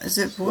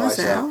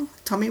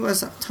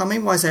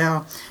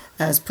Wiseau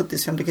has put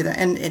this film together,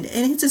 and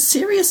it's a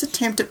serious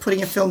attempt at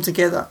putting a film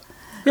together.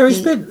 Yeah,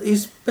 he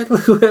spent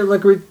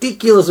like a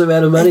ridiculous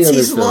amount of money It's on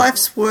this his film.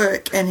 life's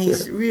work, and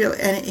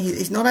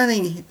he's not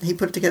only he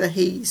put it together.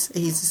 He's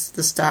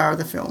the star of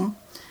the film.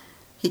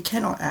 He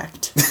cannot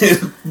act.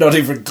 Not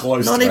even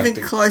close Not to even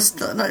acting. close.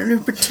 Not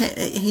even pretend.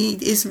 He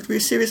is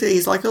seriously.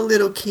 He's like a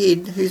little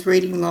kid who's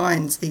reading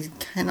lines. He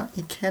cannot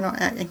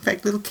act. In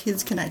fact, little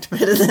kids can act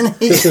better than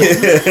he.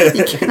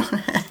 He cannot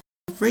act.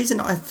 The reason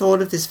I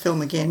thought of this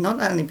film again, not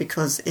only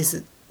because is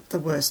it the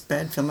worst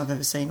bad film I've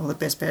ever seen or the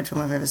best bad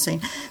film I've ever seen,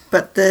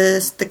 but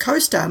the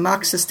co-star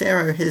Mark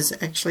Sestero has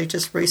actually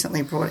just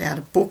recently brought out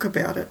a book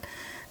about it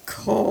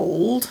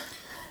called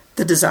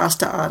The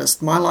Disaster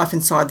Artist, My Life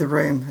Inside the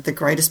Room, the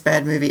greatest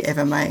bad movie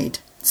ever made.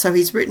 So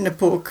he's written a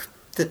book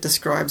that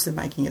describes the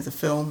making of the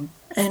film,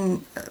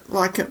 and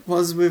like it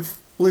was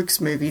with Luke's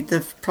movie,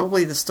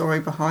 probably the story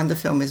behind the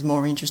film is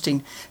more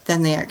interesting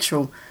than the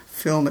actual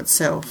film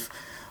itself.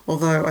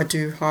 Although I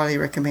do highly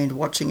recommend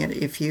watching it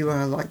if you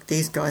are like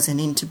these guys and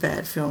into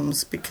bad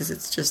films, because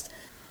it's just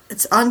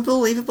It's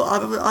unbelievable.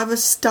 I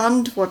was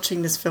stunned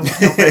watching this film.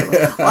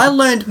 I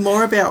learned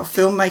more about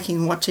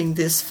filmmaking watching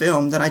this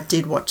film than I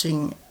did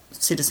watching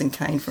Citizen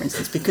Kane, for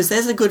instance, because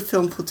there's a good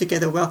film put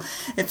together well.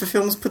 If a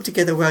film's put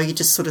together well, you're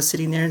just sort of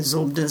sitting there and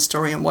absorbed in a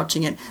story and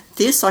watching it.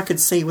 This, I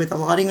could see where the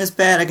lighting was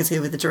bad, I could see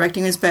where the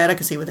directing was bad, I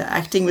could see where the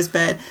acting was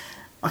bad,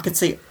 I could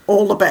see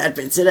all the bad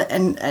bits in it,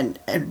 and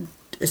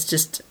it's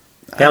just...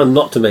 How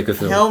not to make a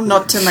film. How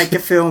not to make a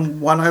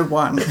film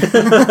 101.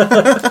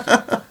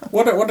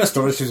 What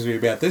astonishes me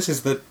about this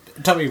is that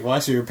Tommy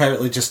Wiseau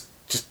apparently just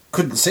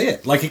couldn't see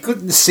it. Like, he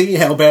couldn't see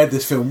how bad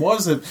this film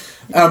was. And,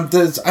 I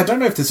don't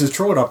know if this is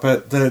true or not,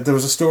 but there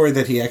was a story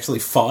that he actually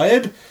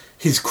fired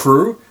his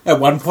crew at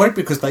one point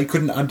because they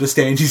couldn't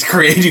understand his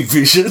creative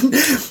vision and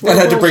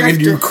had to bring a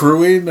new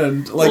crew in.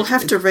 And we'll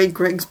have to read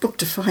Greg's book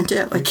to find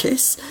out, I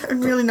guess. I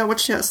don't really know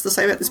what she has to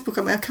say about this book.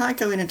 I mean, I can't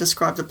go in and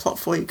describe the plot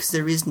for you because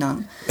there is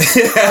none.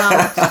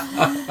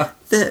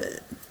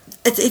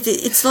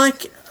 It's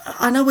like...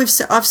 I know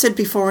I've said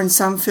before in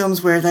some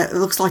films where it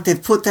looks like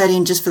they've put that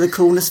in just for the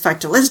coolness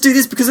factor. Let's do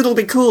this because it'll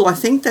be cool. I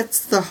think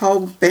that's the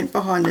whole bent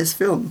behind this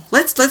film.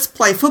 Let's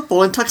play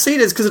football in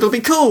tuxedos because it'll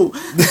be cool.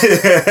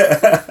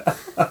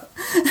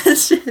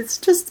 It's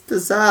just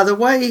bizarre. The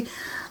way,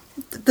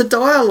 the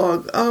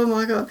dialogue, oh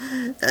my God.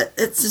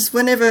 It's just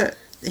whenever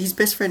his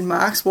best friend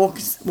Mark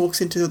walks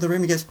into the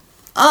room, he goes,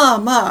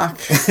 Mark.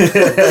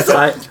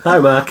 Hi,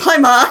 Mark. Hi,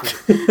 Mark.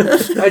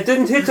 I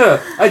didn't hit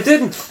her. I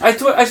didn't. I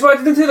swear I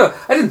didn't hit her.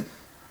 I didn't.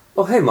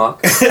 Oh, hey,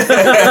 Mark.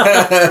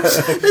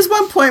 There's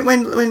one point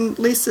when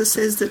Lisa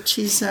says that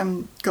she's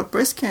got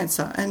breast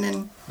cancer, and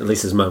then...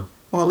 Lisa's mum.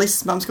 Well,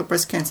 Lisa's mum's got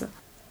breast cancer.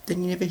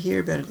 Then you never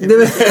hear about it.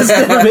 It's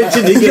never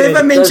mentioned again.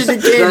 Never mentioned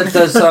again.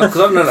 Because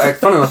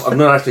funny enough, I've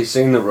not actually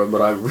seen The Room,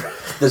 but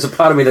there's a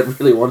part of me that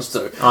really wants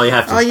to. Oh, you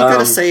have to. Oh, you've got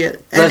to see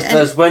it.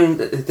 There's when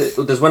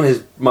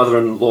his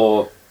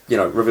mother-in-law,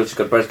 reveals she's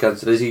got breast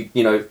cancer. Does he,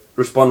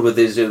 respond with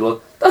his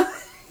little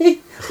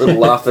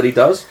laugh that he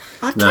does?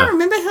 I can't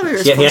remember how he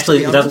responds. Yeah, he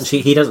actually doesn't.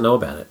 He doesn't know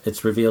about it.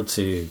 It's revealed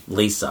to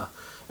Lisa,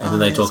 and then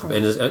they talk.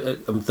 Right.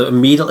 And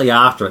immediately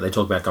after it, they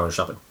talk about going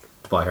shopping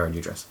to buy her a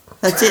new dress.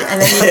 That's it,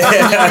 and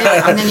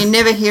then you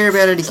never hear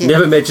about it again.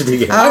 Never mentioned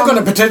it again. I've got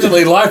a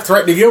potentially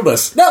life-threatening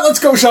illness. Now let's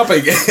go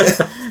shopping.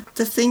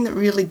 The thing that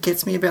really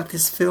gets me about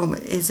this film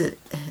is that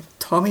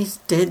Tommy's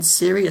dead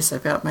serious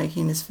about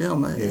making this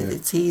film. Yeah.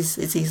 It's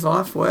his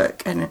life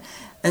work, and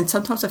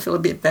sometimes I feel a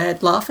bit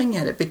bad laughing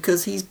at it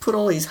because he's put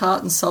all his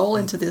heart and soul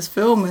into this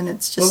film, and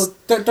it's just...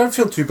 Well, don't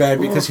feel too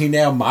bad because he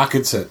now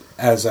markets it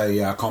as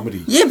a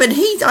comedy. Yeah, but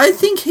I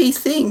think he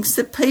thinks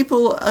that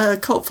people are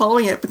cult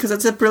following it because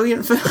it's a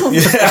brilliant film.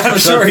 Yeah, I'm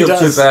sure he does. I don't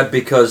feel too bad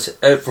because,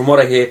 from what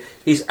I hear,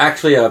 he's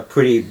actually a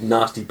pretty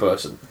nasty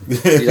person.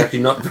 He's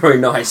actually not very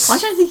nice. I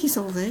don't think he's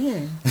all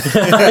there.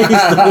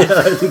 I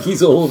don't think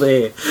he's all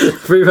there.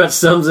 Pretty much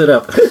sums it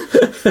up.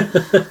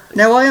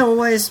 Now, I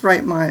always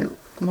rate my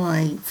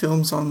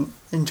films on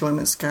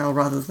enjoyment scale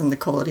rather than the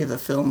quality of the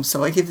film,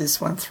 so I give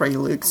this one 3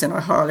 Lukes, and I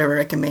highly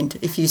recommend,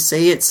 if you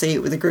see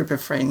it with a group of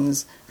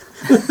friends.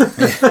 And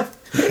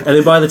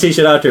then buy the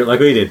t-shirt after it like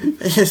we did.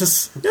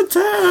 Yes, you're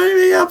tearing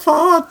me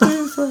apart.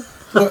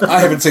 Well, I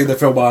haven't seen the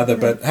film either,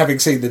 but having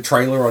seen the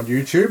trailer on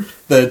YouTube,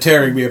 the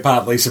tearing me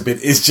apart Lisa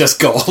bit is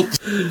just gold.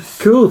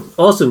 Cool,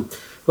 awesome.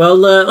 Well,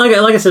 like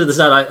I said at the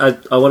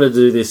start, I wanted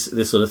to do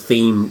this sort of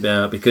theme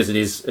because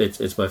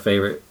it's my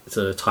favourite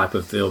sort of type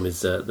of film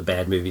is the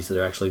bad movies that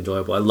are actually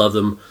enjoyable. I love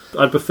them.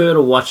 I'd prefer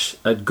to watch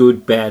a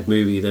good bad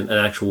movie than an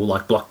actual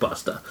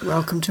blockbuster.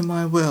 Welcome to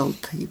my world,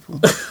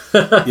 people.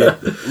 Yeah,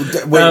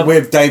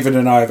 where David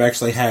and I have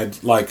actually had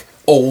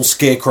all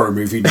Scarecrow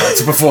movie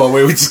nights before,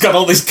 where we just got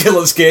all these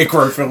killer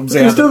Scarecrow films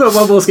out. We've still got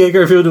one more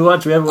Scarecrow film to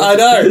watch. We haven't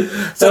watched I know.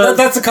 So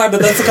that's the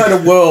kind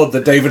of world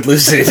that David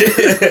lives in.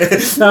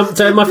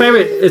 So my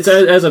favourite,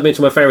 as I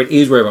mentioned, my favourite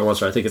is Robot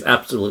Monster. I think it's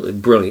absolutely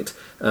brilliant.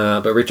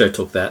 But Richo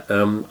took that.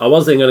 I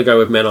was then going to go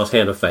with Manos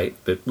Hand of Fate,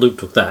 but Luke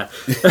took that.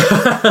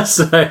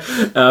 So I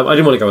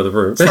didn't want to go with The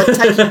Room. It's like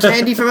taking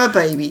candy from a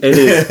baby. It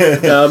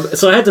is.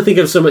 So I had to think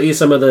of some of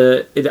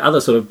the other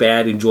sort of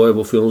bad,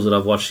 enjoyable films that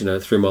I've watched,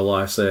 through my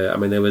life. So I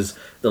mean, there was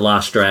The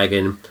Last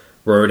Dragon,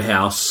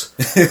 Roadhouse,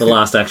 The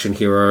Last Action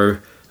Hero,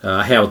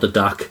 Howard the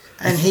Duck.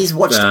 And he's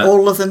watched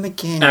all of them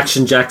again.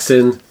 Action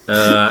Jackson,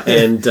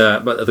 and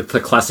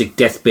the classic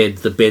Deathbed,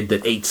 The Bed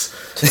That Eats.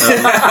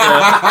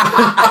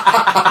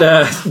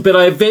 But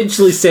I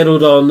eventually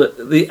settled on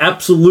the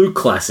absolute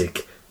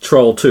classic,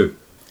 Troll 2.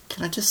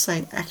 Can I just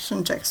say,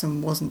 Action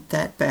Jackson wasn't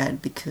that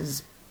bad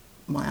because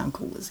my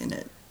uncle was in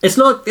it. It's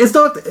not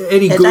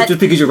any good just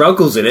because your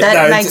uncle's in it.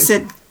 That makes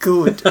it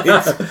good.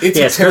 It's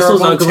yes, a terrible,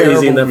 Crystal's uncle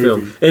is in that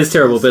movie. film. It's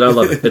terrible, but I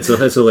love it. It's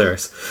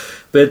hilarious.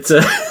 But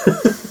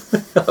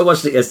I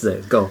watched it yesterday.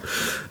 It's gone.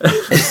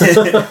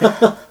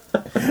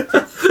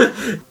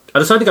 I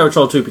decided to go with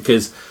Troll 2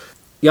 because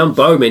young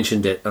Bo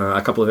mentioned it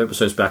a couple of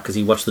episodes back because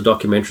he watched the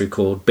documentary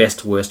called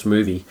Best Worst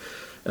Movie,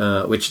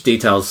 which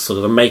details sort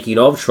of the making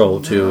of Troll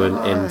 2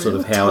 and sort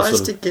of how it's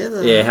sort of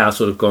together. Yeah, how it's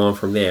sort of gone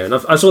from there. And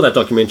I saw that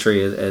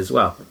documentary as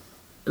well.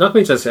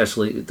 Documentary's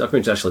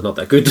actually not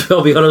that good,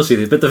 I'll be honest with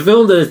you. But the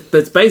film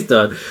that's based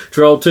on,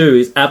 Troll 2,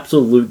 is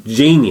absolute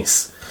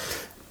genius.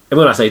 And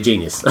when I say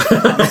genius, I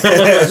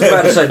was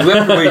about to say, do we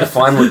have to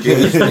redefine what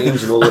genius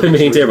means and all that? I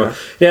mean, terrible.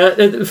 Now,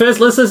 first,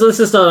 let's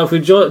just start off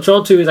with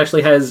Troll 2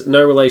 actually has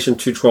no relation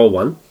to Troll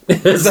 1.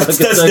 That's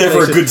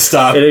never a good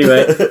start.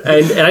 Anyway,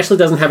 and it actually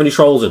doesn't have any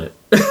trolls in it.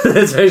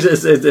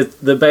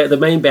 The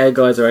main bad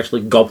guys are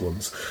actually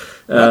goblins.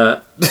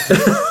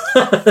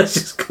 It's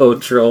just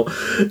called Troll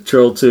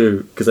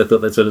 2 because I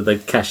thought that's sort of the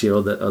cashier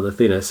or the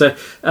thinner. So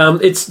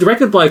it's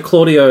directed by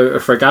Claudio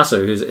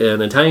Fragasso, who's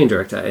an Italian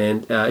director,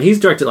 and he's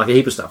directed like a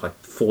heap of stuff, like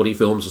 40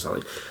 films or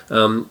something.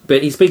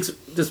 But he speaks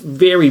just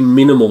very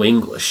minimal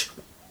English,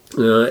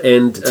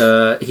 and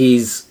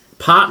his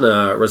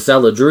partner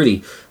Rosella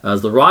Drudy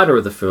is the writer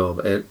of the film,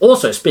 and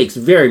also speaks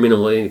very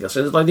minimal English.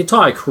 And it's like the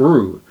entire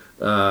crew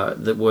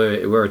that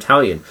were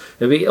Italian.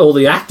 All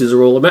the actors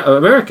are all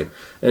American,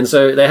 and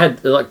so they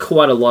had like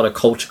quite a lot of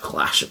culture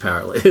clash.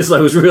 Apparently, so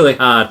it was really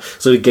hard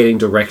sort of getting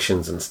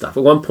directions and stuff.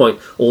 At one point,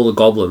 all the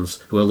goblins,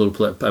 who are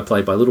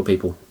played by little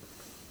people,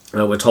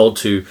 were told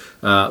to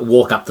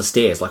walk up the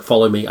stairs, like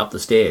follow me up the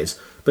stairs.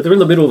 But they're in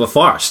the middle of a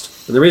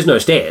forest, and there is no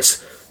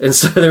stairs. And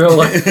so they're all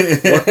like,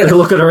 they're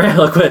looking around,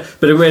 like,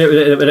 but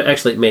it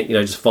actually meant,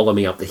 just follow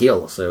me up the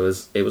hill. So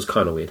it was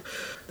kind of weird.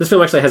 This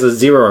film actually has a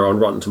 0 on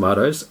Rotten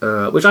Tomatoes,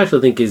 which I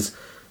actually think is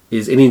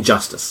an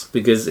injustice,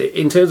 because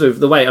in terms of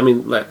the way, I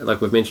mean, like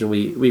we've mentioned,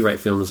 we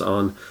rate films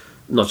on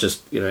not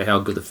just how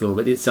good the film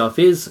itself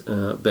is,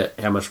 but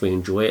how much we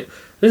enjoy it.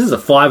 This is a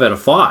 5 out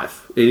of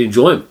 5 in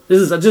enjoyment.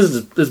 This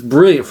is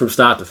brilliant from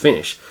start to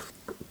finish.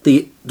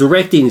 The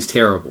directing is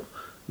terrible.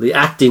 The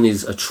acting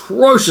is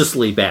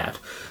atrociously bad.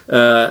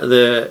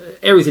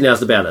 Everything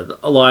else about it,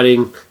 the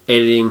lighting,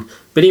 editing,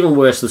 but even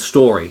worse, the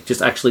story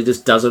just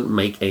doesn't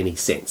make any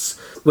sense.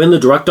 When the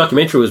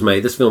documentary was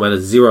made, this film had a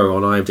 0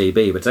 on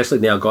IMDb, but it's actually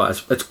now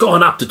it's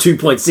gone up to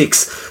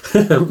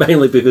 2.6,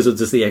 mainly because of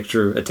just the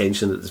extra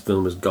attention that this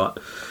film has got.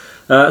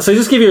 So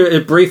just give you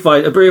a brief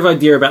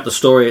idea about the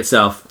story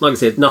itself. Like I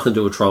said, nothing to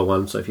do with Troll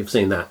 1, so if you've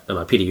seen that, and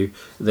I pity you,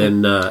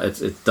 then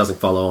it doesn't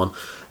follow on.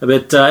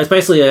 But it's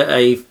basically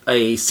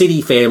a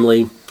city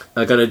family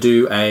are going to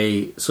do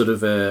a sort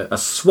of a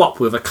swap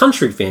with a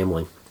country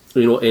family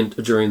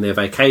during their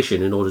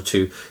vacation in order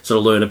to sort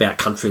of learn about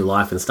country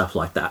life and stuff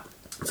like that.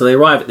 So they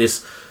arrive at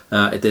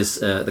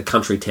the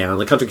country town.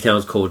 The country town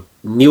is called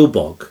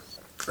Nilbog,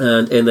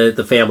 and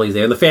the family's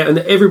there, and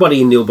everybody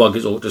in Nilbog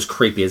is all just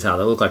creepy as hell.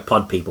 They look like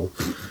pod people,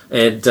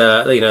 and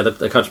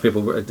the country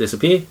people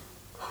disappear.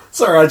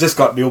 Sorry, I just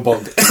got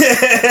Nilbog.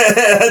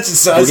 That's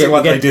just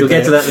what they did. We'll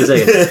get to that in a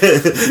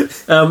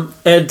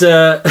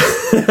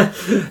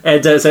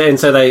second.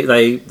 So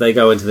they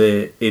go into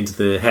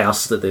the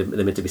house that they're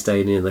meant to be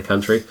staying in the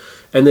country,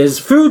 and there's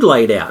food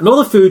laid out, and all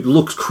the food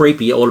looks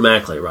creepy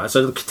automatically, right?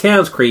 So the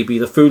town's creepy,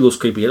 the food looks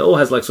creepy, it all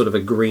has like sort of a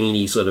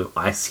greeny sort of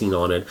icing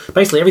on it.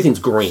 Basically, everything's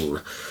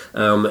green,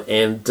 and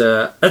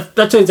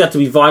that turns out to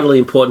be vitally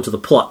important to the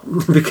plot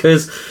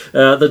because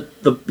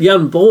the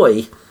young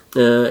boy.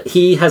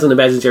 He has an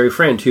imaginary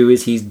friend who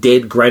is his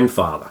dead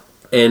grandfather,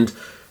 and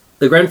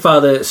the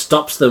grandfather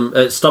stops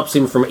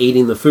him from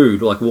eating the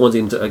food, or like warns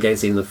him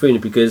against eating the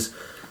food, because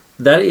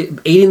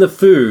eating the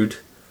food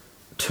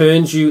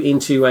turns you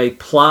into a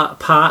part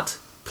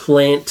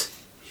plant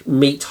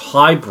meat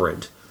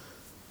hybrid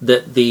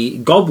that the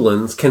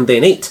goblins can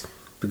then eat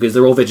because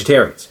they're all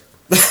vegetarians.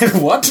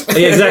 What?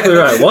 Yeah, exactly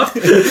right. What?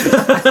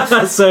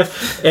 so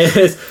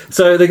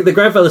the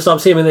grandfather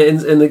stops him, and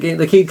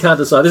the kid can't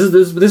decide.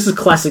 This is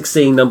classic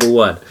scene number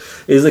 1.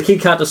 Is the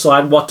kid can't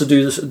decide what to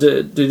do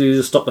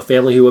to stop the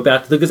family who are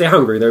about to, because they're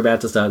hungry, they're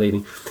about to start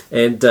eating,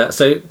 and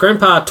so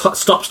Grandpa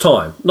stops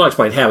time. Not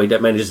explain how he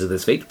manages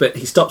this feat, but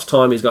he stops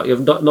time. You've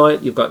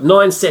got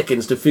 9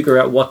 seconds to figure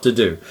out what to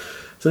do.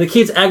 So the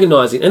kid's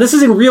agonising, and this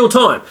is in real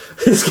time.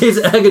 This kid's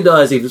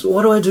agonising.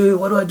 What do I do?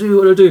 What do I do?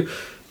 What do I do?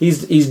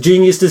 His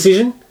genius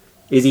decision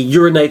is he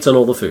urinates on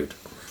all the food.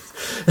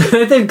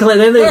 then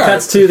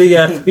cuts to the...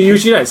 you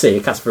don't see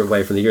it, cuts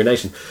away from the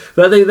urination.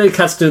 But then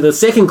cuts to the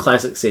second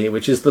classic scene,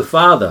 which is the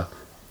father,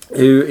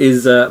 who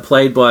is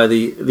played by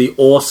the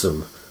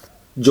awesome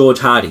George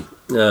Hardy,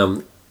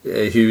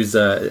 who's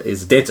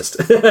is a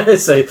dentist.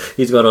 So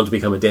he's gone on to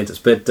become a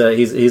dentist. But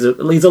he's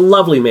a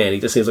lovely man. He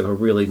just seems like a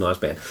really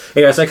nice man.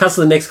 Anyway, so it cuts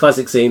to the next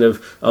classic scene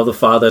of the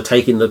father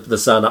taking the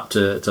son up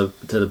to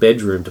the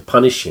bedroom to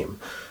punish him.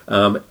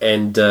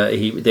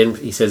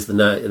 He says the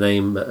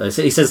name.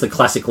 He says the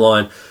classic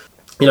line,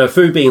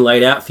 food being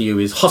laid out for you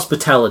is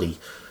hospitality,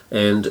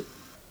 and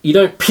you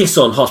don't piss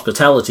on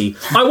hospitality.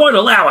 I won't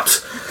allow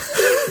it.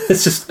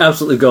 It's just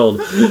absolutely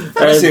gold.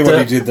 I see what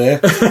he did there.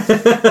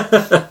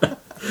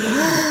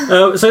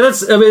 So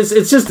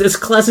it's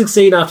classic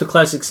scene after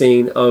classic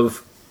scene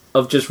of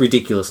just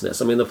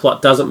ridiculousness. I mean, the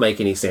plot doesn't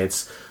make any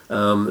sense.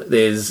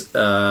 There's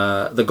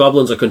the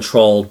goblins are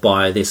controlled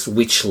by this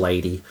witch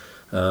lady.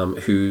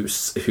 Who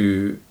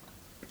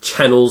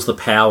channels the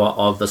power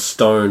of the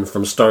stone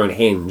from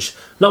Stonehenge.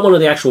 Not one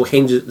of the actual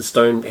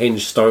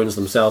Stonehenge stones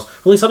themselves.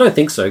 At least I don't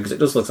think so, because it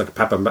just looks like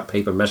a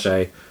paper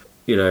mache,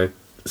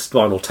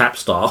 Spinal Tap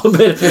style, but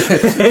but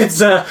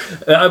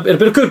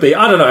it could be.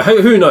 I don't know.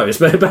 Who knows?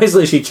 But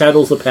basically, she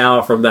channels the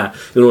power from that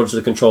in order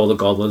to control the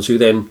goblins, who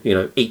then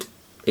eat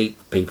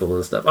people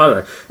and stuff. I don't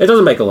know. It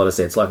doesn't make a lot of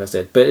sense, like I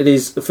said, but it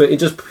is for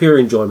just pure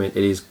enjoyment.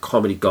 It is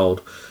comedy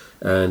gold,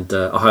 and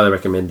I highly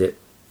recommend it.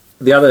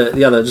 The other.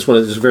 I just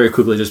want to very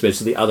quickly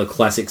mention the other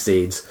classic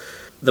scenes.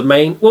 The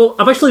main. Well,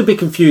 I'm actually a bit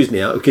confused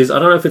now because I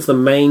don't know if it's the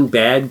main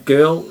bad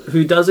girl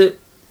who does it.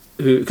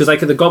 Because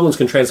the goblins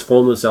can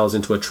transform themselves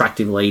into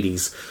attractive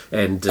ladies,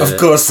 and of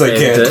course they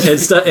can.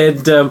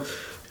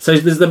 So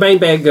the main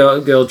bad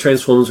girl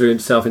transforms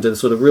herself into the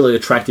sort of really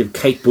attractive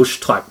Kate Bush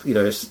type,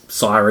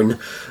 siren,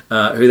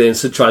 who then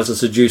tries to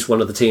seduce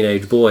one of the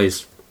teenage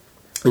boys,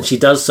 and she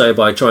does so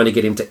by trying to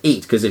get him to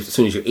eat, because as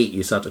soon as you eat,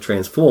 you start to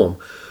transform.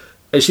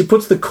 And she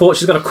puts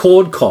she's got a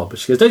corn cob.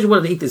 She goes, "Don't you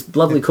want to eat this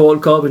lovely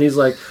corn cob?" And he's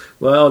like,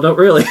 "Well, not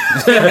really,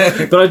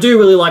 but I do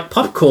really like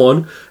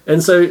popcorn,"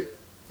 and so.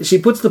 She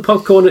puts the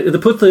popcorn,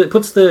 puts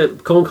the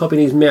corn cob in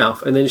his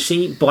mouth, and then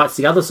she bites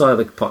the other side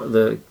of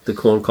the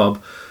corn cob,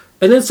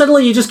 and then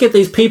suddenly you just get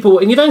these people,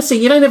 and you don't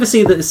ever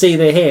see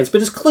their hands, but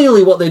it's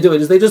clearly what they're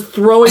doing is they're just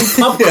throwing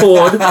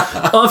popcorn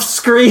off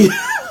screen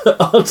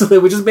onto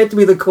them, which is meant to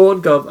be the corn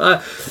cob.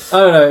 I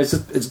don't know,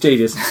 it's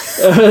genius.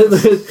 And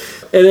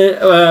then,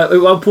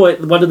 at one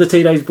point, one of the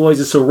teenage boys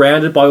is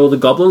surrounded by all the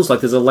goblins. Like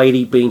there's a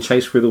lady being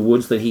chased through the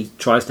woods that he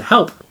tries to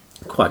help.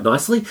 Quite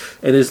nicely,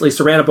 and he's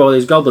surrounded by all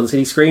these goblins, and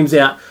he screams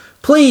out,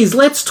 "Please,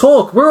 let's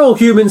talk. We're all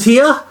humans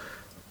here."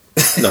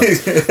 No.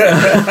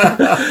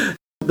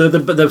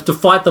 To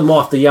fight them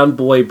off, the young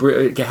boy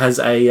has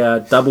a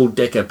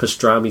double-decker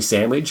pastrami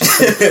sandwich,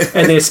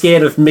 and they're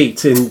scared of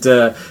meat, and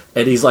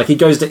he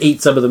goes to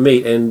eat some of the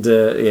meat, and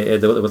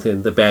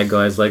the bad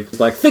guy's like,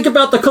 "Think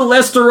about the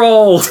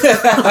cholesterol."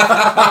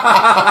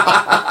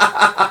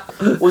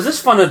 Was this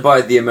funded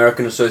by the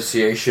American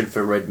Association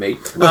for Red Meat?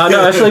 No,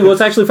 actually,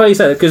 it's actually funny you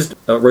say that, because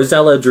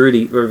Rosella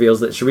Drudy reveals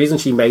that the reason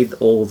she made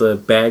all the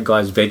bad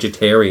guys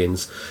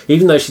vegetarians,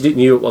 even though she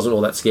knew it wasn't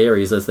all that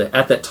scary, is that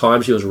at that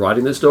time she was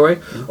writing the story,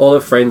 all her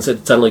friends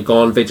had suddenly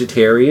gone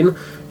vegetarian,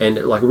 and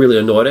it really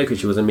annoyed her because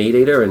she was a meat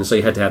eater, and so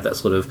you had to have that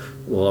sort of,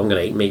 well, I'm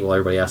going to eat meat while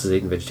everybody else is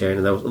eating vegetarian,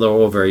 and they were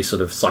all very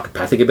sort of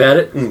psychopathic about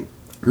it.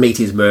 Meat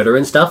is murder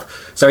and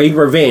stuff. So in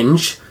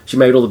revenge, she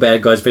made all the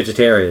bad guys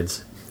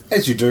vegetarians.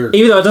 As you do.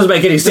 Even though it doesn't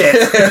make any sense.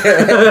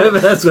 But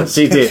that's what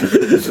she did.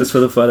 Just for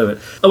the fun of it.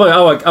 I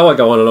won't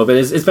go on and on, but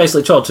it's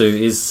basically Child 2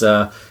 is...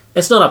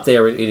 it's not up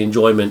there in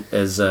enjoyment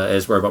as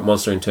Robot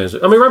Monster in terms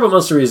of... I mean, Robot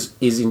Monster is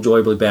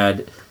enjoyably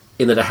bad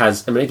in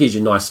that it gives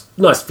you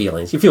nice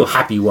feelings. You feel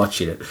happy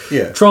watching it.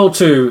 Yeah. Troll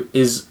 2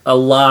 is a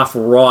laugh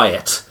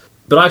riot,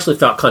 but I actually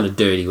felt kind of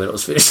dirty when it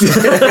was finished.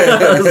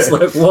 I was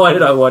like, why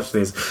did I watch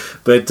this?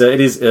 But it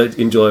is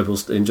enjoyable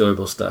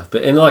stuff.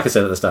 And like I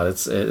said at the start,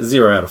 it's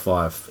 0 out of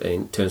 5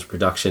 in terms of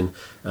production,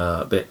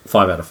 but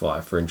 5 out of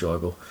 5 for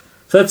enjoyable.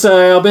 So that's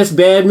our best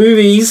bad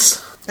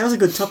movies. That was a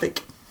good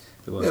topic.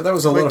 Yeah, that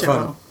was a lot of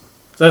fun.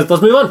 So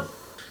let's move on.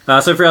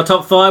 So for our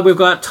top 5, we've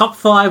got top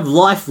 5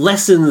 life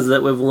lessons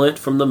that we've learnt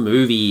from the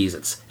movies.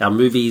 It's our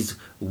Movies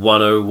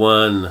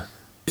 101.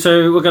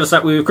 So we're going to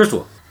start with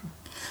Crystal.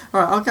 All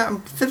right, I'll go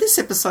for this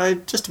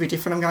episode. Just to be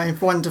different, I'm going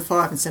 1 to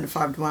 5 instead of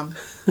 5 to 1.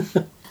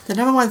 The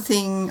number one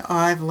thing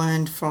I've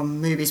learned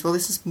from movies, well,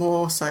 this is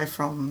more so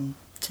from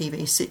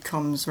TV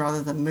sitcoms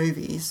rather than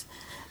movies,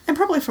 and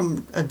probably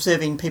from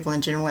observing people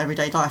in general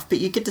everyday life. But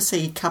you get to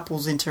see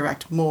couples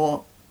interact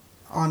more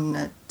on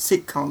a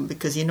sitcom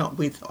because you're not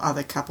with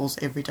other couples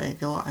every day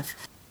of your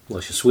life.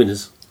 Unless you're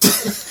swinners.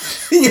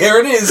 Yeah,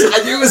 it is.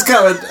 I knew it was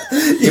coming.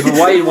 Yeah, but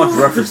why you want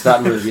to reference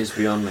that movie is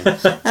beyond me.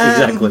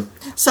 Exactly.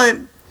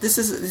 So this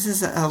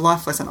is a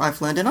life lesson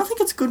I've learned, and I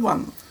think it's a good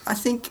one. I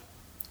think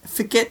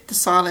forget the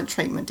silent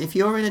treatment. If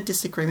you're in a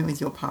disagreement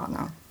with your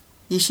partner,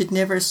 you should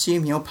never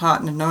assume your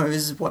partner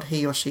knows what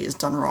he or she has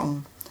done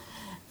wrong.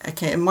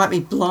 Okay, it might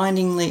be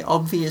blindingly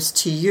obvious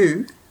to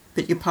you,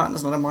 but your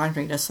partner's not a mind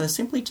reader, so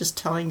simply just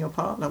telling your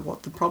partner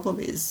what the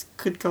problem is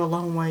could go a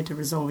long way to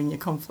resolving your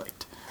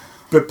conflict.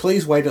 But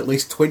please wait at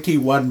least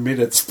 21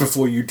 minutes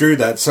before you do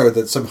that so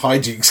that some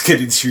hijinks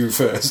can ensue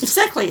first.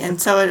 Exactly,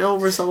 and so it all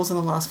resolves in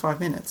the last 5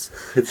 minutes.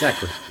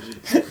 Exactly.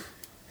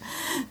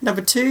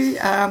 Number 2,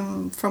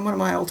 from one of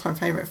my all-time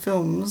favourite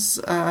films,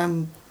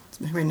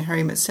 when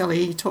Harry Met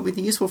Sally, he taught me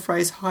the useful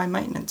phrase high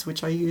maintenance,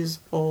 which I use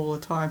all the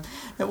time.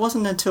 It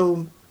wasn't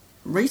until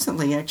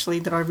recently, actually,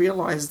 that I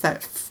realised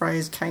that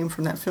phrase came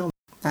from that film.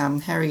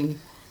 Harry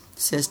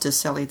says to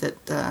Sally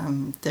that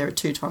there are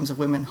 2 types of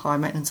women, high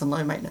maintenance and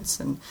low maintenance,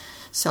 and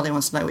Sally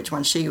wants to know which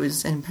one she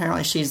was, and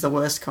apparently she's the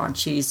worst kind.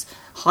 She's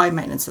high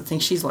maintenance that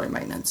thinks she's low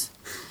maintenance.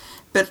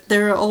 But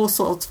there are all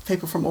sorts of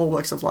people from all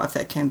walks of life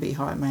that can be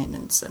high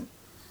maintenance and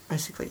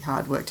basically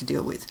hard work to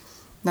deal with.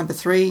 Number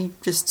 3,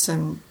 just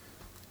some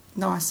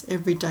nice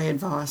everyday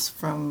advice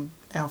from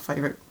our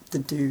favourite, the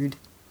Dude.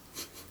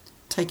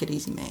 Take it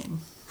easy, man.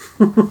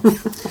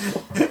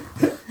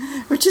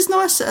 Which is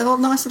nice, a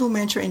nice little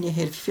mantra in your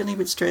head. If you're feeling a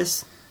bit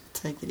stressed,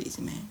 take it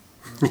easy, man.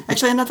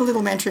 Actually, another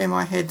little mantra in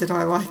my head that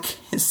I like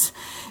is,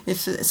 if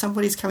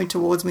somebody's coming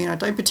towards me and I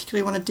don't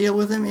particularly want to deal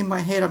with them, in my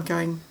head I'm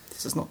going,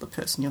 this is not the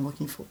person you're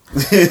looking for.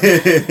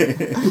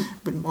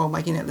 But while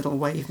making that little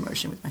wave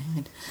motion with my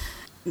hand.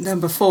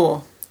 Number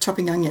 4,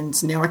 chopping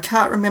onions. Now, I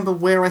can't remember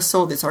where I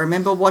saw this. I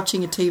remember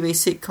watching a TV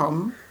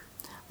sitcom.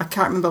 I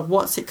can't remember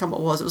what sitcom it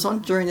was. It was on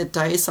during the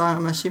day, so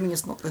I'm assuming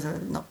it's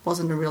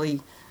wasn't a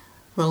really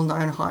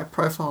well-known,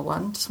 high-profile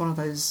one. Just one of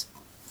those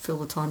fill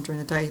the time during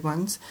the day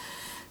ones.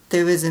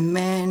 There was a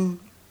man,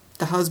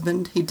 the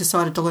husband, he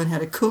decided to learn how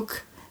to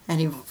cook, and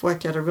he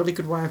worked out a really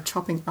good way of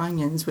chopping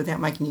onions without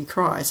making you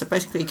cry. So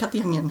basically, you cut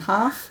the onion in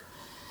half,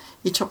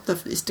 you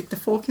stick the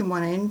fork in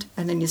one end,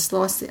 and then you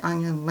slice the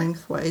onion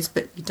lengthways,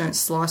 but you don't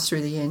slice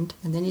through the end,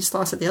 and then you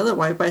slice it the other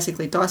way,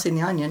 basically dicing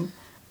the onion,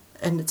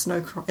 and it's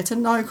a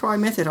no-cry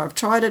method. I've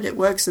tried it, it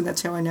works, and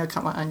that's how I now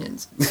cut my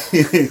onions.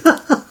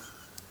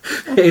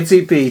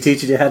 NCP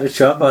teaches you how to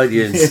chop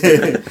onions.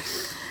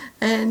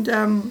 And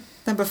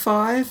number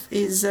 5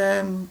 is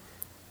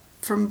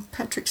from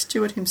Patrick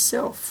Stewart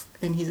himself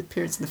in his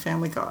appearance in The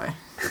Family Guy.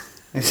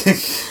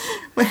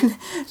 When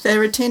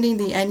they're attending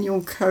the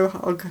annual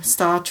Quahog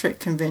Star Trek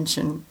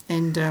convention,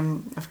 and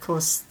of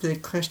course the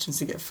questions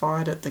that get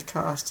fired at the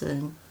cast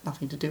are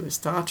nothing to do with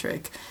Star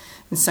Trek,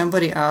 and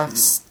somebody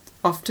asks,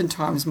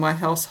 oftentimes my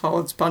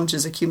household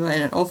sponges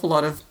accumulate an awful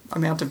lot of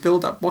amount of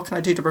build-up. What can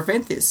I do to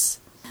prevent this?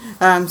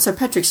 So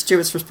Patrick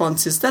Stewart's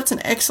response is, that's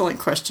an excellent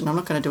question. I'm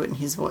not going to do it in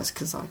his voice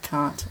because I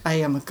can't.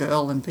 A, I'm a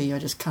girl, and B, I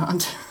just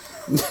can't.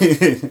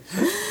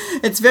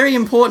 It's very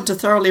important to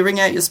thoroughly wring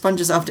out your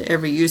sponges after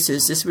every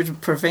usage. This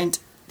would prevent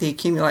the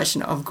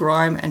accumulation of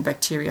grime and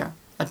bacteria.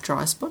 A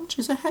dry sponge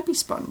is a happy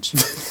sponge.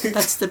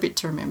 That's the bit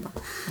to remember.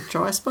 A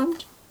dry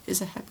sponge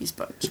is a happy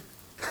sponge.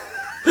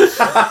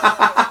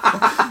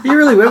 You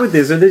really went with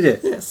this, didn't you?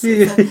 Yes.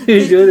 You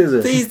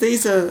enjoyed this.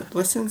 These are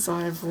lessons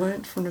I've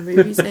learnt from the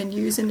movies and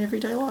use in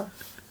everyday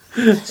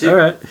life. All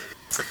right.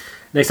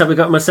 Next up, we've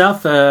got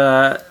myself.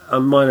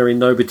 Mine are in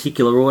no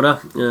particular order,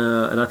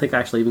 and I think I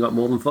actually even got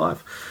more than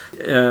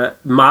 5.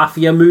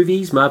 Mafia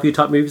movies,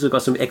 mafia-type movies. I've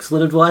got some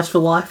excellent advice for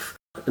life.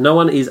 No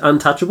one is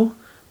untouchable,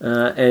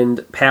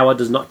 and power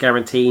does not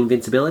guarantee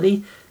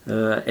invincibility,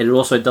 and it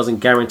also doesn't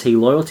guarantee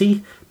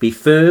loyalty. Be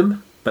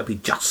firm, but be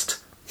just.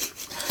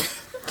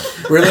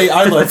 Really,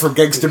 I learned from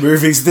gangster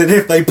movies that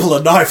if they pull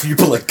a knife, you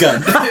pull a gun.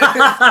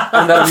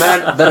 And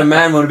that a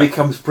man, when he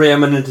becomes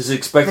preeminent, is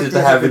expected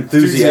to have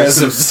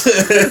enthusiasm.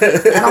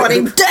 I want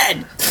him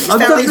dead! I'm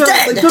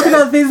talking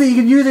about things that you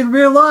can use in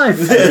real life.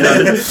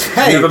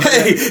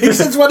 Hey, he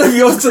sends one of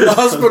yours to the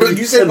hospital, and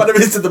you send one of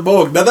his to the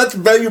morgue. Now that's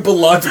valuable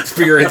life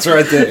experience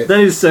right there. That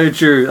is so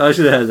true. I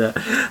should have had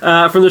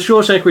that. From the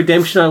Shawshank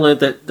Redemption, I learned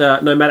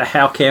that no matter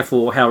how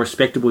careful or how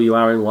respectable you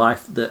are in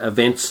life, the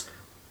events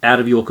out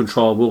of your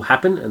control will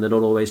happen, and they're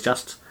not always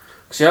just.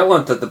 See, I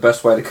learned that the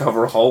best way to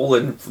cover a hole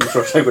in The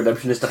Shawshank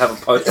Redemption is to have a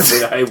poster of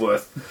Rita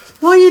Hayworth.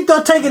 Why are you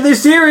not taking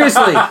this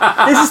seriously?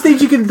 This is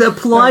things you can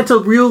apply to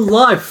real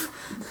life,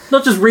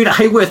 not just Rita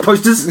Hayworth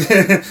posters.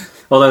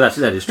 Although that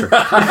is true.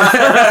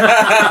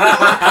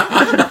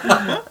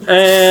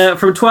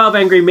 From 12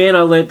 Angry Men,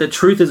 I learned that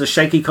truth is a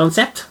shaky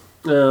concept.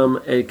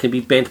 It can be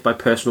bent by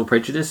personal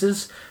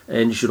prejudices,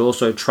 and you should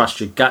also trust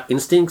your gut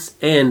instincts,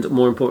 and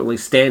more importantly,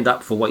 stand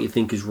up for what you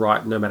think is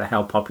right, no matter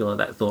how popular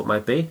that thought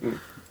might be.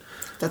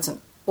 That's an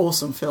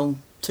awesome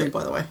film too,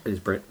 by the way. It is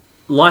brilliant.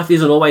 Life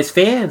isn't always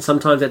fair, and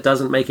sometimes that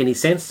doesn't make any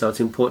sense, so it's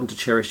important to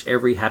cherish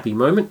every happy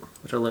moment,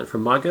 which I learned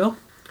from my girl,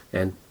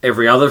 and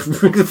every other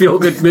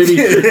feel-good movie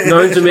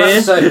known to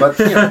man. But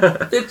you know,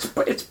 it's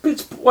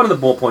one of the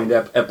more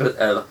poignant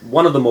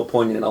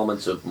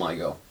elements of My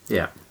Girl.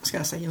 Yeah. I was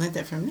going to say, you learned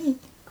that from me.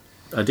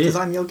 I did. Because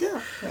I'm your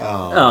girl.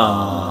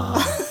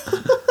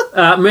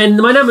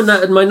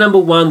 My number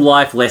one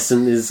life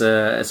lesson is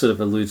sort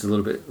of alludes a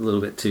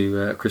little bit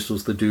to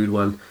Crystal's The Dude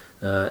one,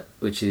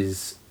 which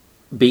is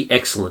be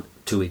excellent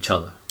to each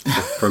other,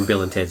 from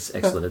Bill and Ted's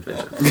Excellent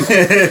Adventure.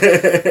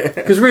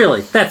 Because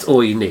really, that's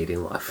all you need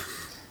in life.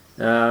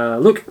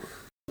 Look.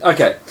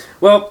 Okay,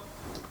 well,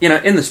 you know,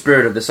 in the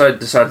spirit of this, I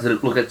decided to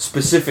look at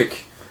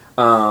specific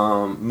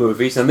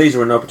movies, and these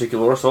are in no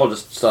particular order, so I'll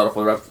just start off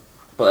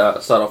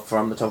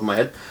from the top of my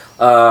head.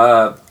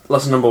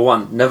 Lesson number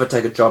 1, never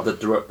take a job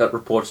that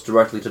reports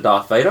directly to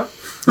Darth Vader.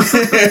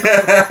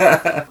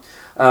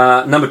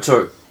 Number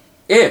 2,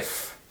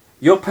 if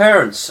your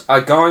parents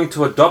are going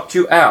to adopt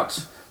you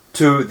out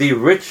to the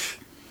rich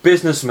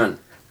businessman,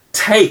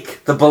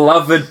 take the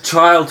beloved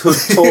childhood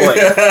toy.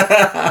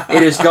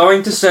 It is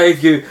going to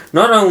save you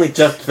not only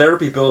just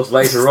therapy bills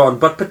later on,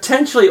 but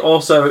potentially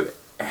also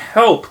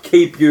help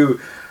keep you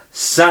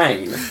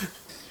sane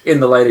in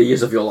the later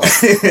years of your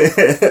life.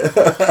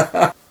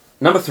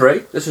 Number 3,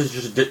 this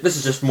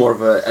is just more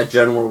of a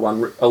general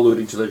one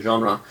alluding to the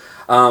genre,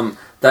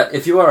 that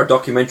if you are a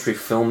documentary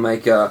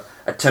filmmaker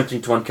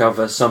attempting to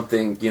uncover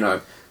something, you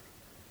know,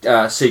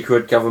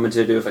 secret government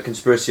to do with a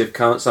conspiracy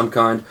of some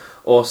kind,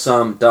 or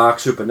some dark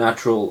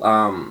supernatural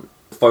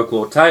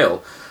folklore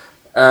tale,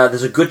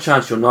 there's a good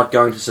chance you're not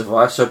going to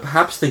survive, so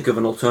perhaps think of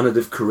an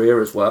alternative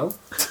career as well.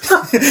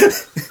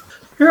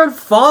 You're on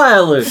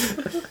fire, Luke.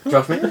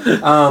 Trust me.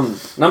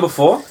 Number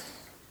 4.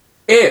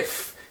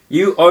 If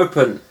you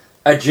open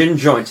a gin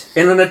joint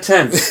in an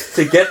attempt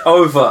to get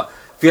over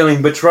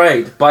feeling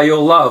betrayed by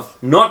your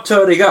love not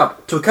turning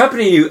up to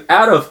accompany you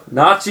out of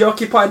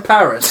Nazi-occupied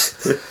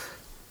Paris,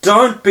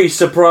 don't be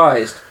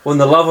surprised when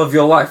the love of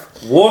your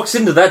life walks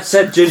into that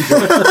said gin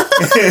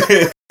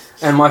joint.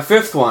 And my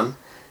 5th one,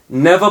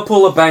 never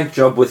pull a bank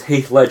job with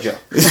Heath Ledger.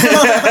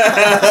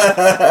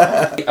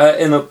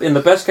 In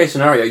the best case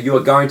scenario, you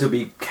are going to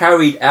be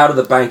carried out of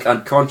the bank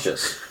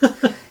unconscious.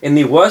 In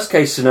the worst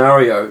case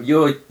scenario,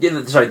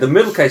 the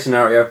middle case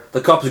scenario,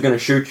 the cops are going to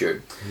shoot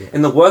you. Yeah.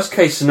 In the worst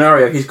case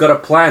scenario, he's got a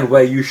plan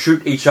where you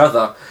shoot each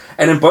other.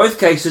 And in both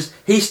cases,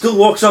 he still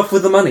walks off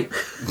with the money.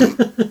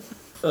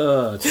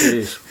 Oh,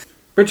 jeez.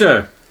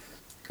 Bridger.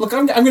 Look,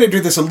 I'm going to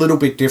do this a little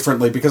bit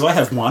differently because I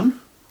have one.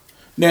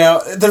 Now,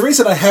 the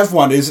reason I have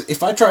one is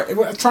if I'm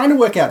trying to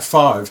work out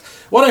 5,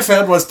 what I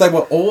found was they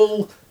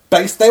all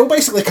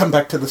basically come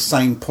back to the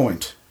same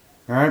point.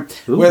 All right?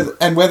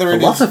 Whether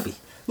philosophy.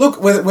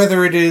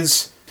 Whether it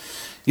is,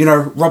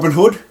 Robin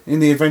Hood in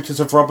The Adventures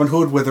of Robin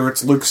Hood, whether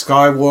it's Luke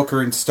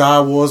Skywalker in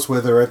Star Wars,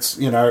 whether it's,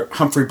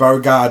 Humphrey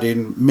Bogart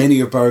in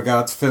many of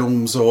Bogart's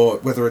films, or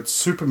whether it's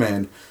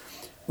Superman.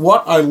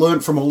 What I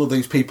learned from all of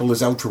these people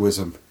is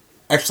altruism.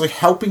 Actually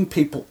helping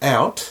people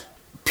out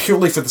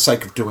purely for the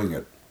sake of doing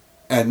it.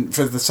 And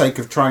for the sake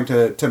of trying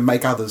to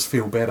make others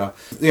feel better.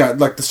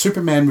 Like the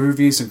Superman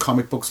movies and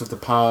comic books of the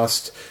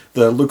past,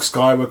 the Luke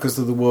Skywalkers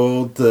of the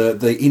world,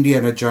 the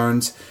Indiana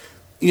Jones.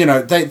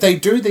 They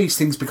do these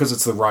things because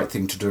it's the right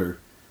thing to do.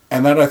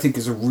 And that, I think,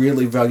 is a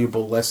really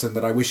valuable lesson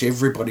that I wish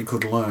everybody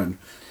could learn.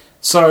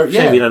 So,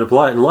 yeah. Shame you don't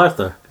apply it in life,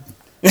 though.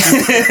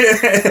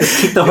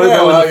 Kick the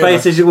hobo in the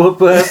face as you walk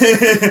by.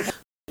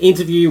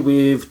 Interview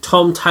with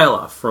Tom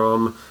Taylor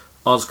from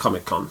Oz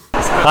Comic Con.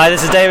 Hi,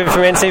 this is David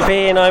from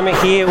NCP, and I'm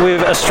here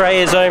with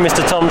Australia's own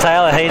Mr. Tom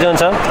Taylor. How you doing,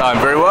 Tom? I'm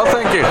very well,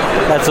 thank you.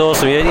 That's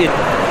awesome.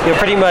 You're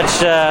pretty much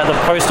the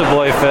poster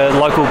boy for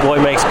Local Boy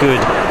Makes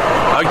Good.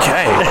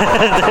 Okay.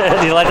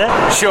 Do you like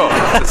that? Sure.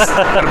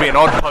 That'll be an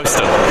odd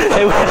poster.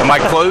 Am I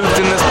clothed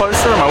in this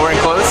poster? Am I wearing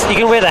clothes? You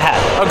can wear the hat.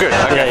 Oh, good.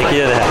 Okay. Yeah, you can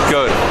wear the hat.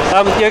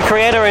 Good. Your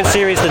creator and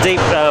series, The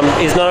Deep,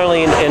 is not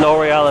only an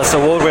Aurealis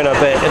Award winner,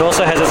 but it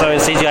also has its own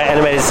CGI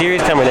animated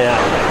series coming out.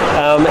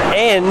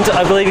 And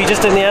I believe you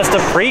just announced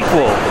a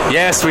prequel.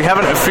 Yes, we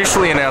haven't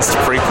officially announced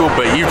a prequel,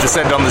 but you've just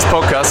said on this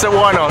podcast, so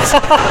why not?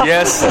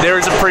 Yes, there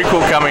is a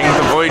prequel coming,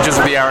 The Voyages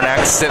of the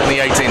Arronax, set in the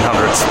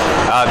 1800s.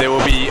 There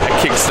will be a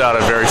Kickstarter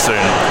very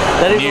soon.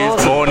 That is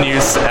awesome. More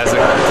news as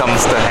it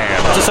comes to hand.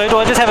 So do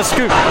I just have a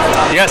scoop?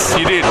 Yes,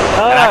 you did.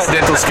 An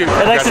accidental scoop.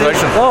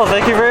 Congratulations. Oh,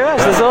 thank you very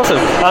much. That's awesome.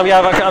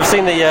 I've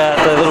seen the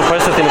little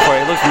poster thing for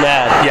it. It looks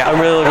mad. Yeah.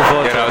 I'm really looking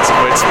forward to it.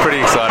 It's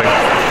pretty exciting.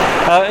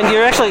 And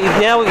you're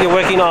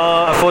working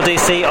for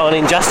DC on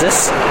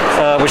Injustice,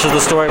 which is the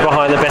story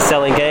behind the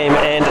best-selling game,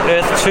 and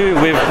Earth 2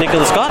 with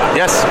Nicola Scott.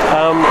 Yes.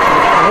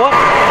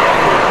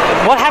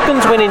 What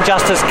happens when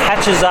Injustice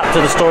catches up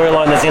to the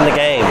storyline that's in the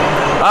game?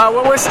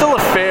 Well, we're still a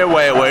fair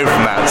way away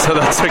from that, so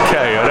that's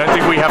okay. I don't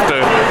think we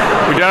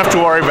don't have to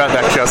worry about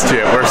that just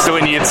yet. We're still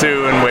in year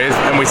 2,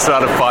 and we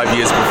started 5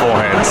 years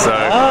beforehand. So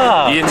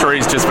year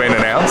 3's just been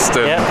announced,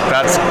 and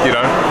that's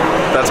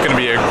going to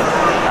be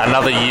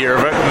another year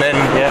of it, and then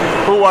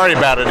we'll worry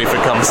about it if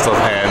it comes to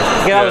hand.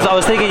 I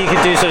was thinking you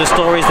could do sort of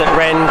stories that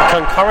ran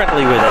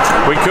concurrently with it.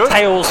 We could.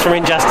 Tales from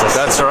Injustice.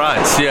 That's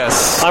right.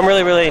 Yes. I'm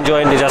really, really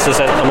enjoying Injustice.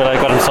 I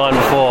got them signed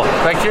before.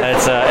 Thank you.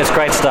 It's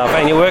great stuff,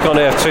 and your work on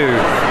Earth 2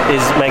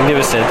 is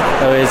magnificent.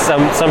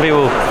 Some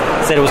people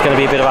said it was going to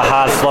be a bit of a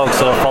hard slog,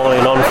 sort of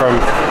following on from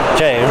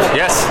James.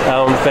 Yes.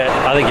 But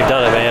I think you've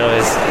done it, man.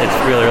 It's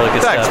really, really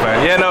good Thanks, stuff.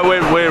 man. Yeah, no,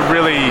 we're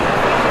really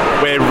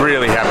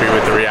happy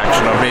with the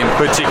reaction. I mean,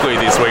 particularly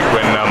this week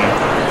when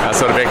our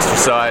sort of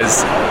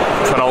extra-size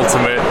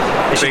penultimate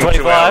thing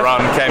to our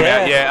run came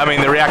out. Yeah, I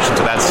mean, the reaction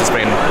to that's just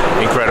been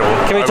incredible.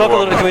 Can we talk a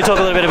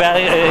little bit about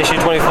issue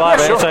 25?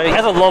 Yeah, sure. So,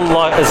 as a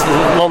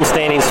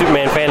long-standing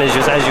Superman fan as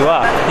you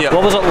are,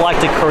 what was it like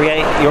to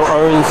create your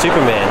own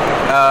Superman?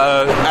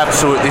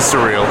 Absolutely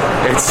surreal.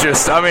 It's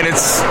just, I mean,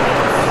 it's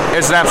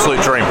an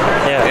absolute dream.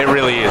 Yeah. It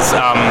really is.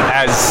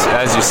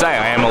 As you say,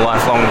 I am a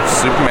lifelong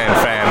Superman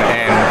fan,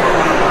 and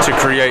to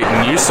create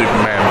a new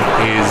Superman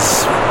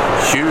is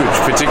huge,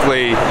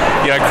 particularly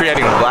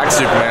creating a black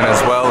Superman as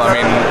well. I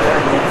mean,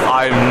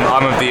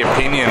 I'm of the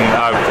opinion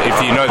if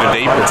you know The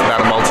Deep, it's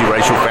about a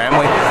multiracial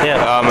family,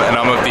 and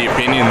I'm of the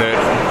opinion that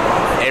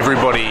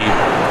everybody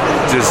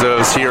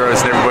deserves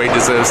heroes and everybody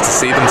deserves to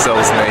see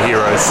themselves in their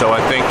heroes. So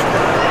I think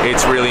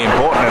it's really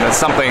important, and it's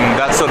something,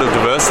 that sort of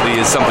diversity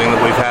is something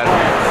that we've had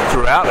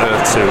throughout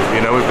Earth 2.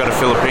 We've got a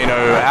Filipino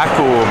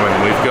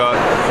Aquawoman, we've got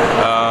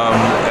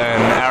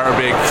an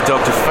Arabic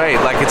Dr.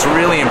 Fate. Like, it's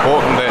really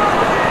important that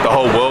the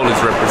whole world is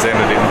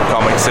represented in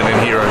comics and in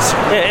heroes.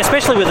 Yeah,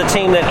 especially with a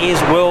team that is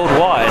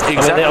worldwide.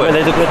 Exactly. I mean,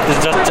 they're the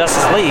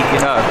Justice League.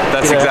 No,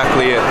 that's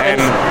exactly it.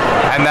 And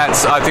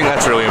I think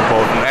that's really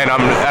important. And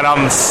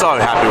I'm so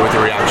happy with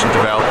the reaction to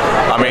Val.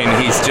 I mean,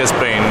 he's just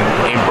been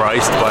embraced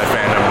embraced by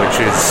fandom, which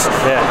is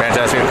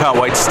fantastic. I can't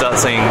wait to start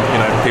seeing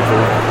people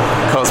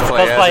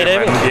cosplay as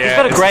him. And, he's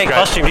got a great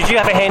costume. Did you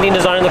have a hand in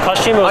designing the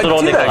costume, or was it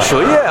all Nicola?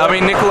 Actually, yeah. I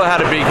mean, Nicola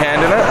had a big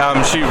hand in it.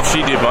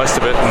 She did most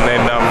of it, and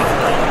then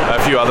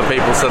a few other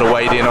people sort of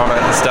weighed in on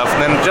it and stuff.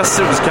 And then just as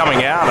it was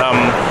coming out,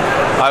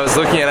 I was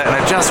looking at it, and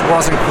it just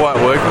wasn't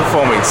quite working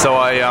for me. So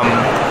I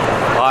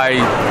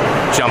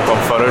jumped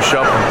on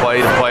Photoshop and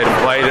played,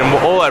 and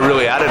all I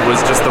really added was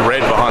just the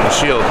red behind the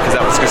shield, because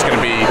that was just going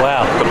to be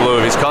the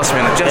blue of his costume.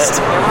 And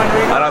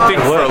and I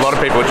think for a lot of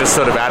people, it just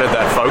sort of added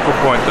that focal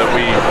point that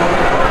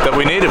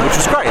we needed, which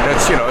was great.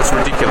 It's it's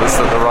ridiculous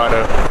that the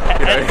writer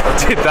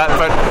did that,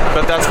 but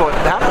that's what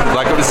happened.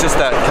 Like, it was just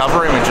that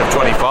cover image of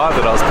 25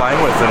 that I was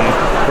playing with, and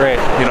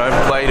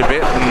played a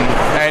bit.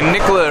 And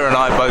Nicola and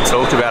I both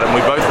talked about it, and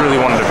we both really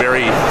wanted a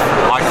very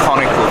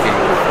iconic looking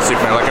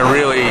Superman, like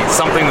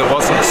something that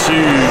wasn't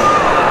too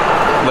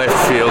left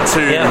field,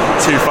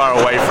 too far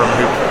away from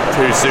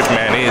who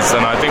Superman is.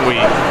 And I think we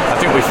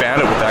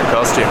found it with that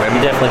costume, and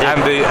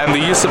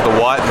the use of the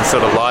white and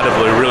sort of lighter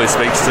blue really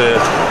speaks to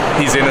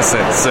his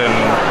innocence and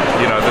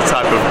the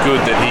type of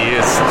good that he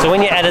is. So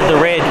when you added the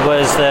red,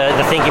 was the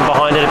thinking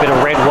behind it a bit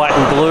of red, white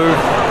and blue?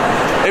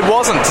 It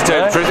wasn't, to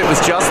tell you the truth. It was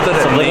just that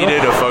it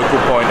needed a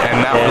focal point, and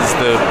that was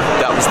the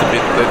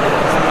bit that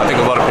I think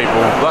a lot of people,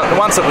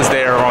 once it was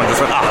there, everyone just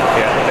went,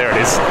 there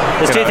it is.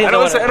 And it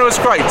was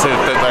great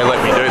that they let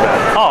me do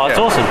that. Oh, it's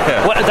awesome.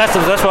 Yeah. Well,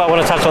 that's why I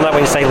want to touch on that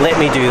when you say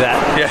let me do that.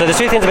 Yeah. So the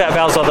two things about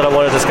Val Zod that I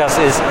want to discuss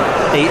is,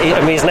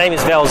 his name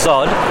is Val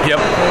Zod. Yep.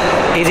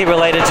 Is he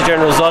related to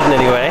General Zod in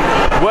any way?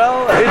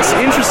 Well, it's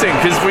interesting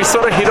because we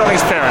sort of hit on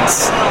his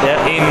parents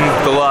in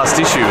the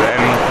last issue,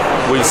 and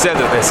we said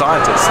that they're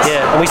scientists.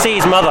 Yeah, and we see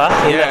his mother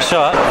in that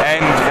shot.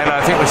 And I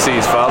think we see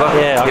his father.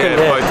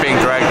 Both being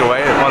dragged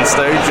away at one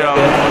stage.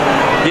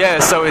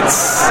 So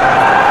it's...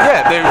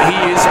 he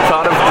is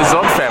part of the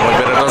Zod family,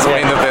 but it doesn't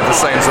mean that they're the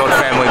same Zod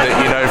family that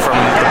you know from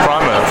the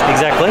Prime Earth.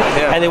 Exactly.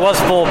 Yeah. And there was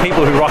 4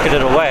 people who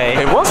rocketed away.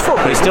 It was 4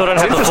 people. We still don't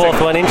have the 4th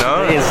one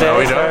No,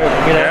 we don't.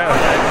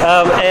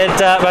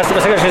 My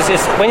second question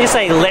is, when you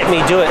say let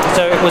me do it,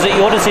 so was it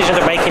your decision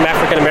to make him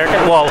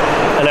African-American? Well,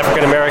 an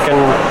African-American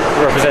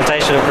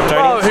representation of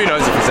Kryptonians? Well, who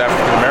knows if he's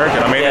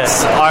African-American? I mean,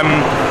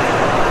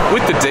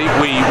 with the Deep,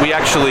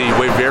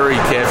 we're very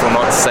careful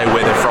not to say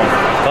where they're from.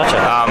 Gotcha.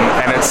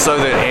 And it's so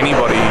that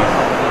anybody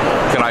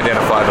can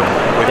identify them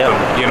with them.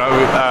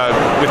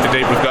 With the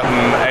Deep, we've got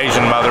an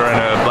Asian mother and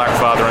a black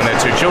father and their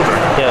 2 children.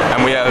 Yeah.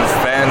 And we have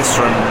fans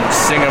from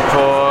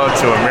Singapore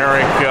to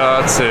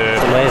America to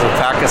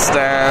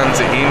Pakistan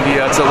to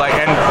India to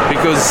and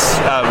because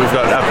we've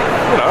got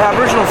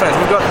Aboriginal fans,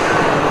 we've got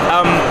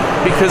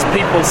because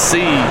people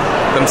see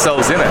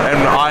themselves in it, and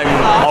I'm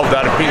of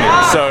that opinion.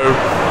 So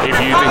if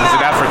you think he's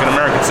an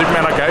African-American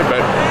Superman, okay,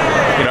 but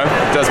it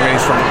doesn't mean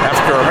he's from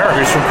Africa or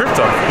America, he's from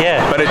Krypton. Yeah.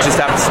 But it just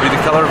happens to be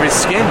the colour of his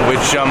skin,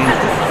 which and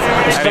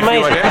if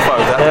you identify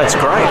with that, that's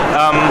great.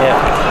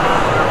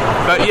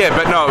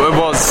 But no, it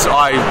was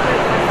I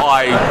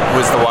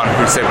was the one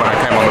who said when I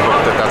came on the book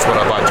that that's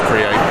what I'd like to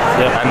create,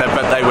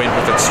 but they went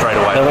with it straight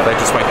away. They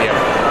just went,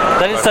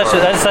 That is such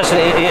an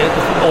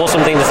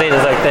awesome thing to see.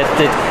 That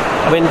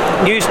I mean,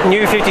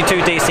 New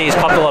 52 DC has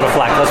popped a lot of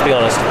flack. Let's be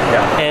honest.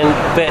 Yeah.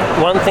 But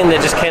one thing that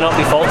just cannot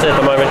be faulted at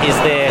the moment is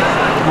their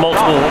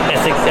multiple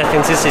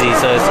ethnicity.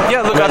 So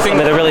I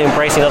think they're really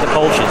embracing other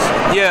cultures.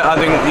 Yeah, I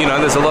think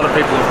there's a lot of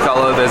people of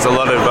color. There's a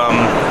lot of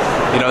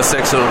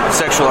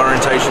sexual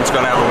orientation's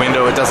gone out the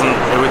window.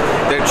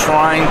 They're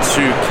trying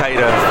to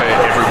cater for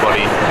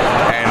everybody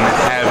and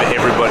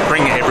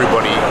bring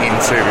everybody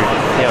into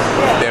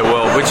their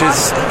world, which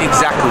is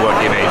exactly what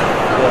you need.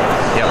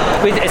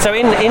 So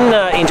in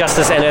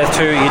Injustice and Earth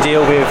 2, you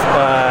deal with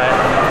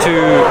 2,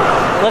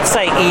 let's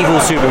say, evil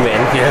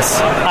Supermen. Yes.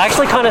 I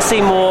actually kind of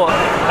see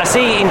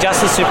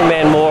Injustice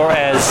Superman more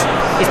as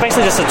he's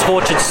basically just a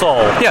tortured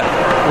soul. Yeah.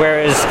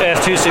 Whereas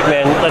Earth 2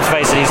 Superman, let's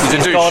face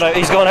it,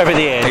 he's gone over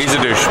the edge. He's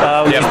a douche.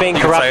 He's being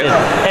corrupted.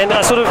 And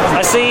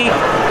I see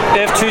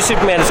Earth 2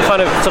 Superman as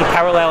kind of sort of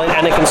paralleling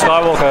Anakin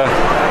Skywalker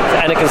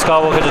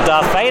to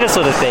Darth Vader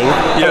sort of thing.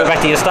 Going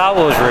back to your Star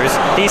Wars roots.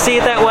 Do you see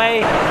it that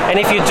way? And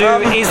if you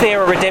do, is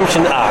there a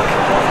redemption arc?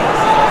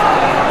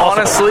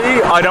 Honestly,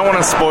 I don't want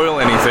to spoil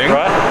anything,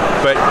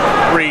 but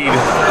read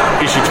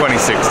issue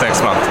 26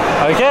 next month.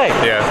 Okay.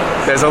 Yeah,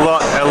 there's a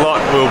lot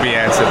will be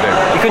answered there.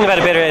 You couldn't have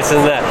had a better answer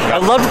than that. I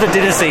loved the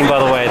dinner scene, by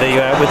the way, that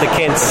you had with the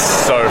Kents.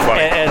 So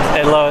funny. And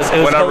Lois.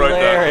 It was when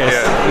hilarious. I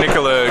wrote that,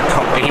 Nicola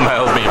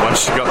emailed me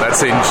once she got that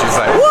scene. She's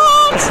like,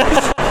 "What?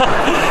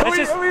 Are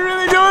we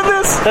really doing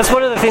this?" That's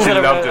one of the things that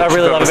I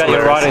really love about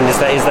your writing is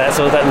that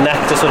sort of that knack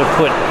to sort of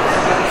put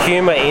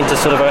humour into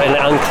sort of an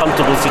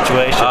uncomfortable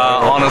situation.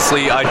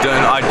 Honestly, I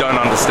don't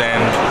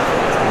understand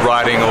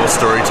writing or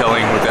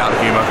storytelling without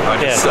humour. I'm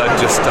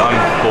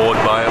bored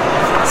by it.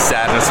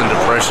 Sadness sadness and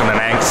depression and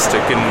angst,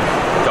 it can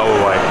go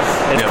away.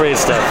 It's brilliant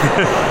stuff.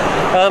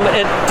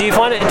 Do you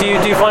find it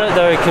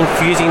though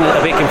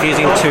a bit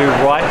confusing to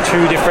write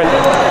two different,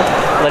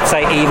 let's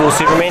say, evil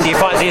Superman? Do you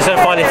sort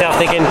of find yourself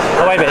thinking,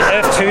 oh wait a minute,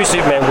 Earth 2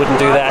 Superman wouldn't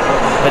do that,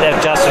 but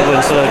Earth Justice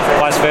wouldn't, sort of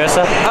vice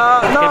versa?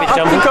 No, I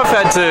think I've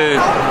had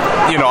to,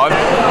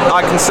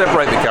 I can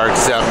separate the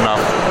characters out enough,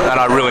 and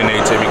I really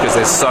need to, because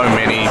there's so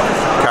many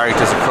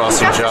characters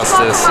across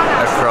Injustice,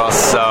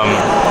 across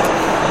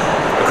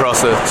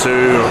Earth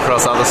 2,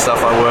 across other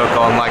stuff I work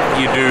on. Like,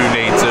 you do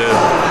need to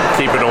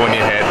keep it all in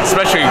your head,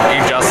 especially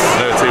Injustice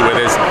and Earth 2, where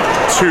there's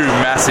two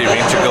massive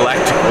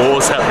intergalactic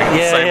wars happening at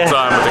the same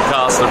time with a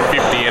cast of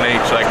 50 in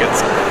each. Like,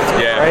 it's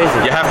crazy.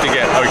 You have to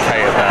get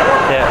okay at that.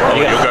 Yeah,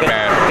 you'll go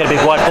mad. Get a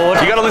big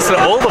whiteboard. You got to listen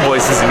to all the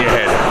voices in your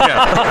head.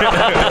 Yeah.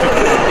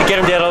 You get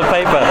them down on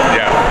paper.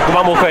 Yeah.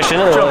 One more question,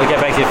 and then we'll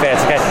get back to your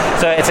fans. Okay.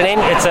 So it's a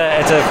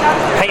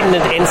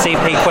patented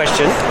NCP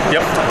question.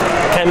 Yep.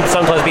 Can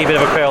sometimes be a bit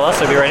of a curler.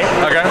 So be ready.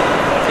 Okay.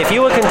 If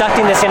you were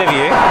conducting this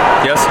interview,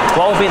 yes,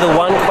 what would be the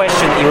one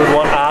question that you would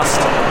want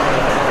asked?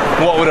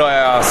 What would I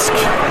ask?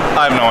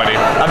 I have no idea.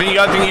 I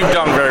think you've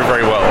done very,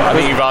 very well. I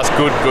think you've asked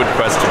good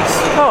questions.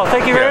 Oh,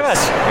 thank you very much.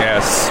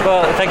 Yes.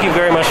 Well, thank you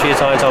very much for your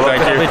time, Tom.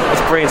 Thank you.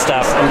 It's brilliant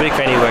stuff. I'm a big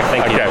fan of your work.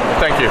 Thank you. Okay,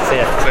 thank you. See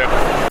ya.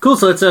 Cool,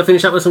 so let's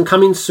finish up with some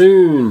coming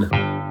soon.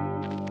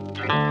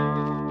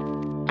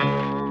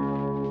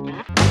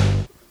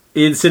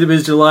 In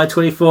cinemas July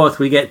 24th,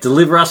 we get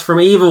Deliver Us From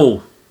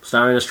Evil,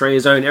 starring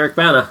Australia's own Eric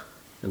Bana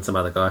and some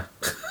other guy.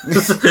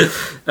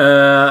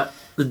 The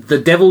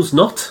Devil's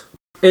Knot,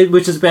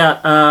 which is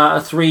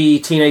about three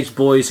teenage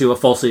boys who are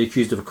falsely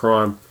accused of a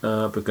crime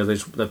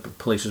because the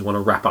police just want to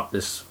wrap up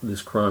this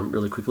crime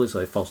really quickly, so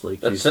they falsely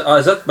accuse.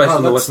 Is that based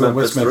on the West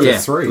Memphis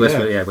 3?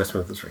 Yeah, West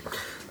Memphis 3.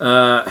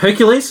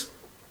 Hercules.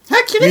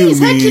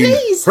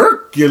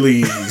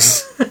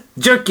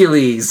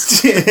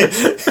 Jercules.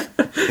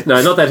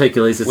 No, not that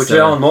Hercules. It's, which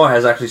Alan Moore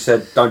has actually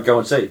said don't go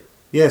and see.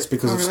 Yes,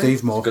 because of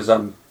Steve Moore. Because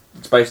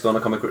it's based on a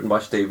comic written by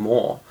Steve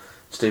Moore.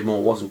 Steve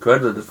Moore wasn't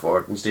credited for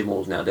it, and Steve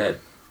Moore's now dead.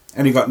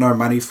 And he got no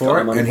money for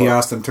it, and he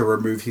asked them to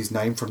remove his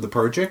name from the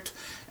project,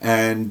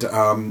 and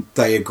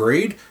they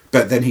agreed,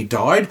 but then he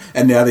died,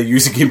 and now they're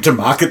using him to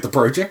market the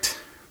project.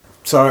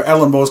 So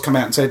Alan Moore's come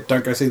out and said,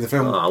 don't go see the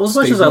film. As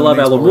much as I love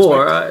Alan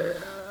Moore,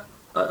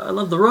 I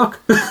love The Rock.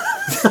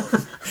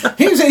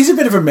 He's a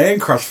bit of a man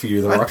crush for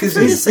you, The Rock,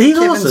 isn't he? He's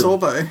Kevin awesome.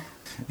 Sorbo.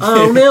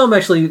 Oh, now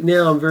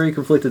I'm very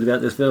conflicted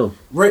about this film.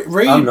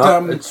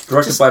 It's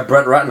directed by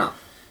Brett Ratner.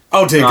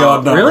 Oh dear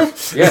God, no! Really?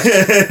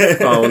 Yes.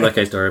 Oh, in that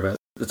case, don't worry about it.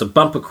 It's a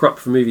bumper crop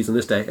for movies on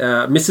this day.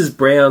 Mrs.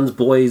 Brown's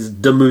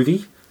Boys, the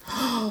movie.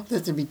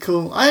 That'd be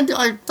cool. I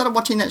started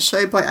watching that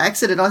show by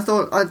accident. I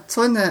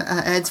saw in the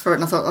ads for it,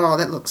 and I thought, oh,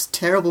 that looks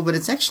terrible, but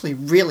it's actually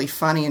really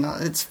funny, and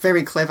it's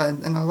very clever,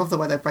 and I love the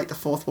way they break the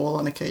fourth wall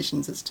on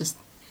occasions. It's just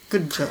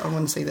good show. I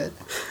want to see that.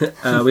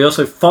 We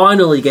also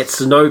finally get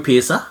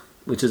Snowpiercer,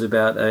 which is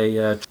about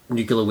a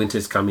nuclear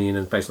winter's coming in,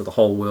 and basically the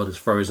whole world is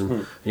frozen,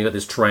 and you've got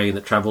this train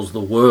that travels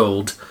the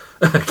world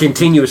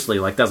continuously,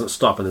 like doesn't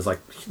stop, and there's like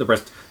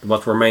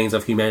what remains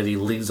of humanity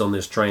lives on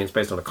this train. It's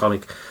based on a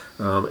comic,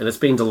 and it's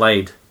been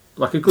delayed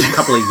like a good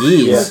couple of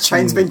years. The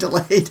train's been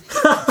delayed.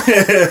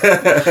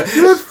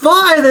 You're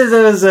fine this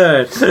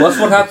episode. Well,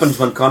 that's what happens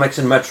when Connex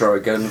and Metro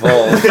get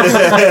involved.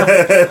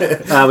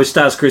 Which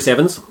stars Chris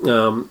Evans,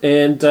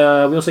 and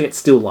we also get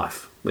Still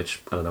Life,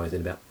 which I don't know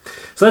anything about.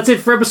 So that's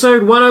it for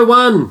episode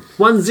 101.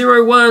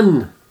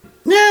 101.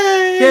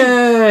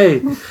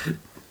 Yay!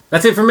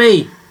 That's it for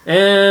me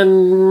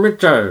and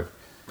Richo.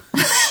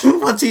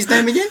 What's his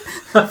name again?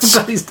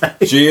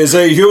 She is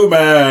a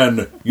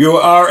human. You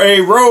are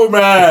a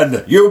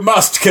Roman. You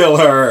must kill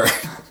her.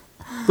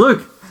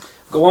 Luke.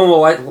 Got one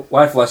more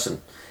life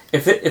lesson.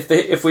 If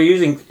we're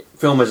using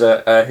film as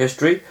a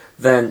history,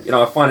 then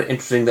I find it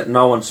interesting that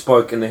no one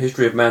spoke in the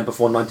history of man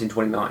before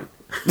 1929.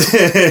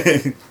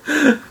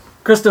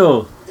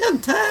 Crystal. You're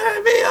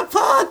tearing me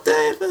apart,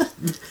 David.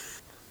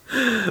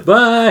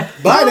 Bye.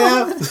 Bye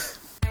now.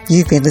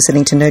 You've been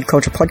listening to Nerd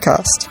Culture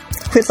Podcast.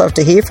 We'd love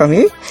to hear from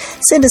you.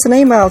 Send us an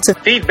email to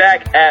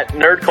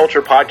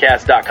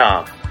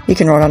feedback@nerdculturepodcast.com. You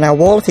can write on our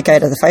wall if you go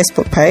to the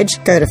Facebook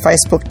page. Go to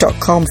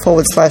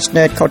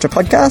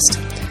facebook.com/nerdculturepodcast.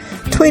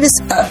 Tweet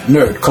us at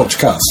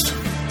NerdCultureCast.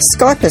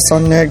 Skype us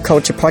on Nerd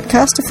Culture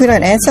Podcast. If we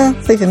don't answer,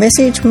 leave a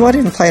message. We might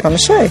even play it on the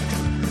show.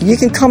 You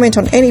can comment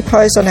on any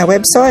post on our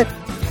website,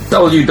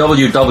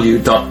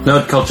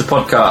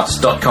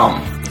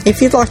 www.nerdculturepodcast.com. If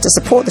you'd like to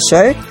support the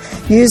show,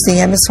 use the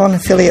Amazon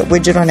affiliate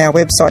widget on our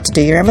website to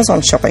do your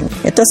Amazon shopping.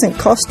 It doesn't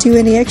cost you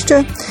any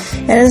extra,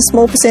 and a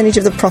small percentage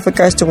of the profit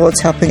goes towards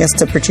helping us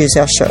to produce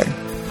our show.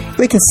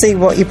 We can see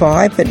what you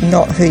buy, but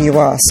not who you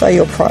are, so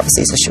your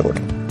privacy is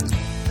assured.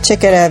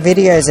 Check out our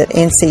videos at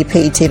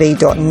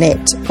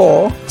ncptv.net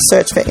or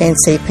search for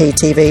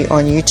ncptv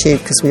on YouTube,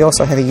 because we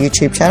also have a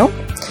YouTube channel.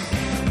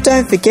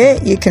 Don't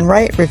forget, you can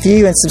rate,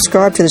 review and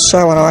subscribe to the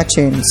show on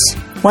iTunes.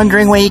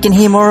 Wondering where you can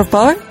hear more of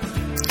Bo?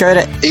 Go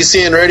to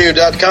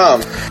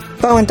ecnradio.com.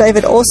 Bo and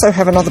David also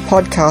have another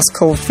podcast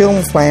called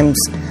Film Flams,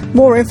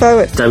 More info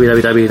at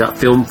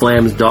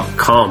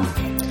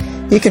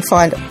www.filmflams.com. You can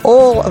find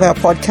all of our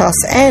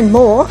podcasts and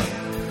more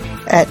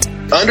at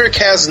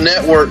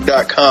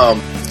undercastnetwork.com.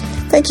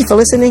 Thank you for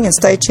listening and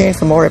stay tuned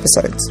for more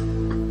episodes.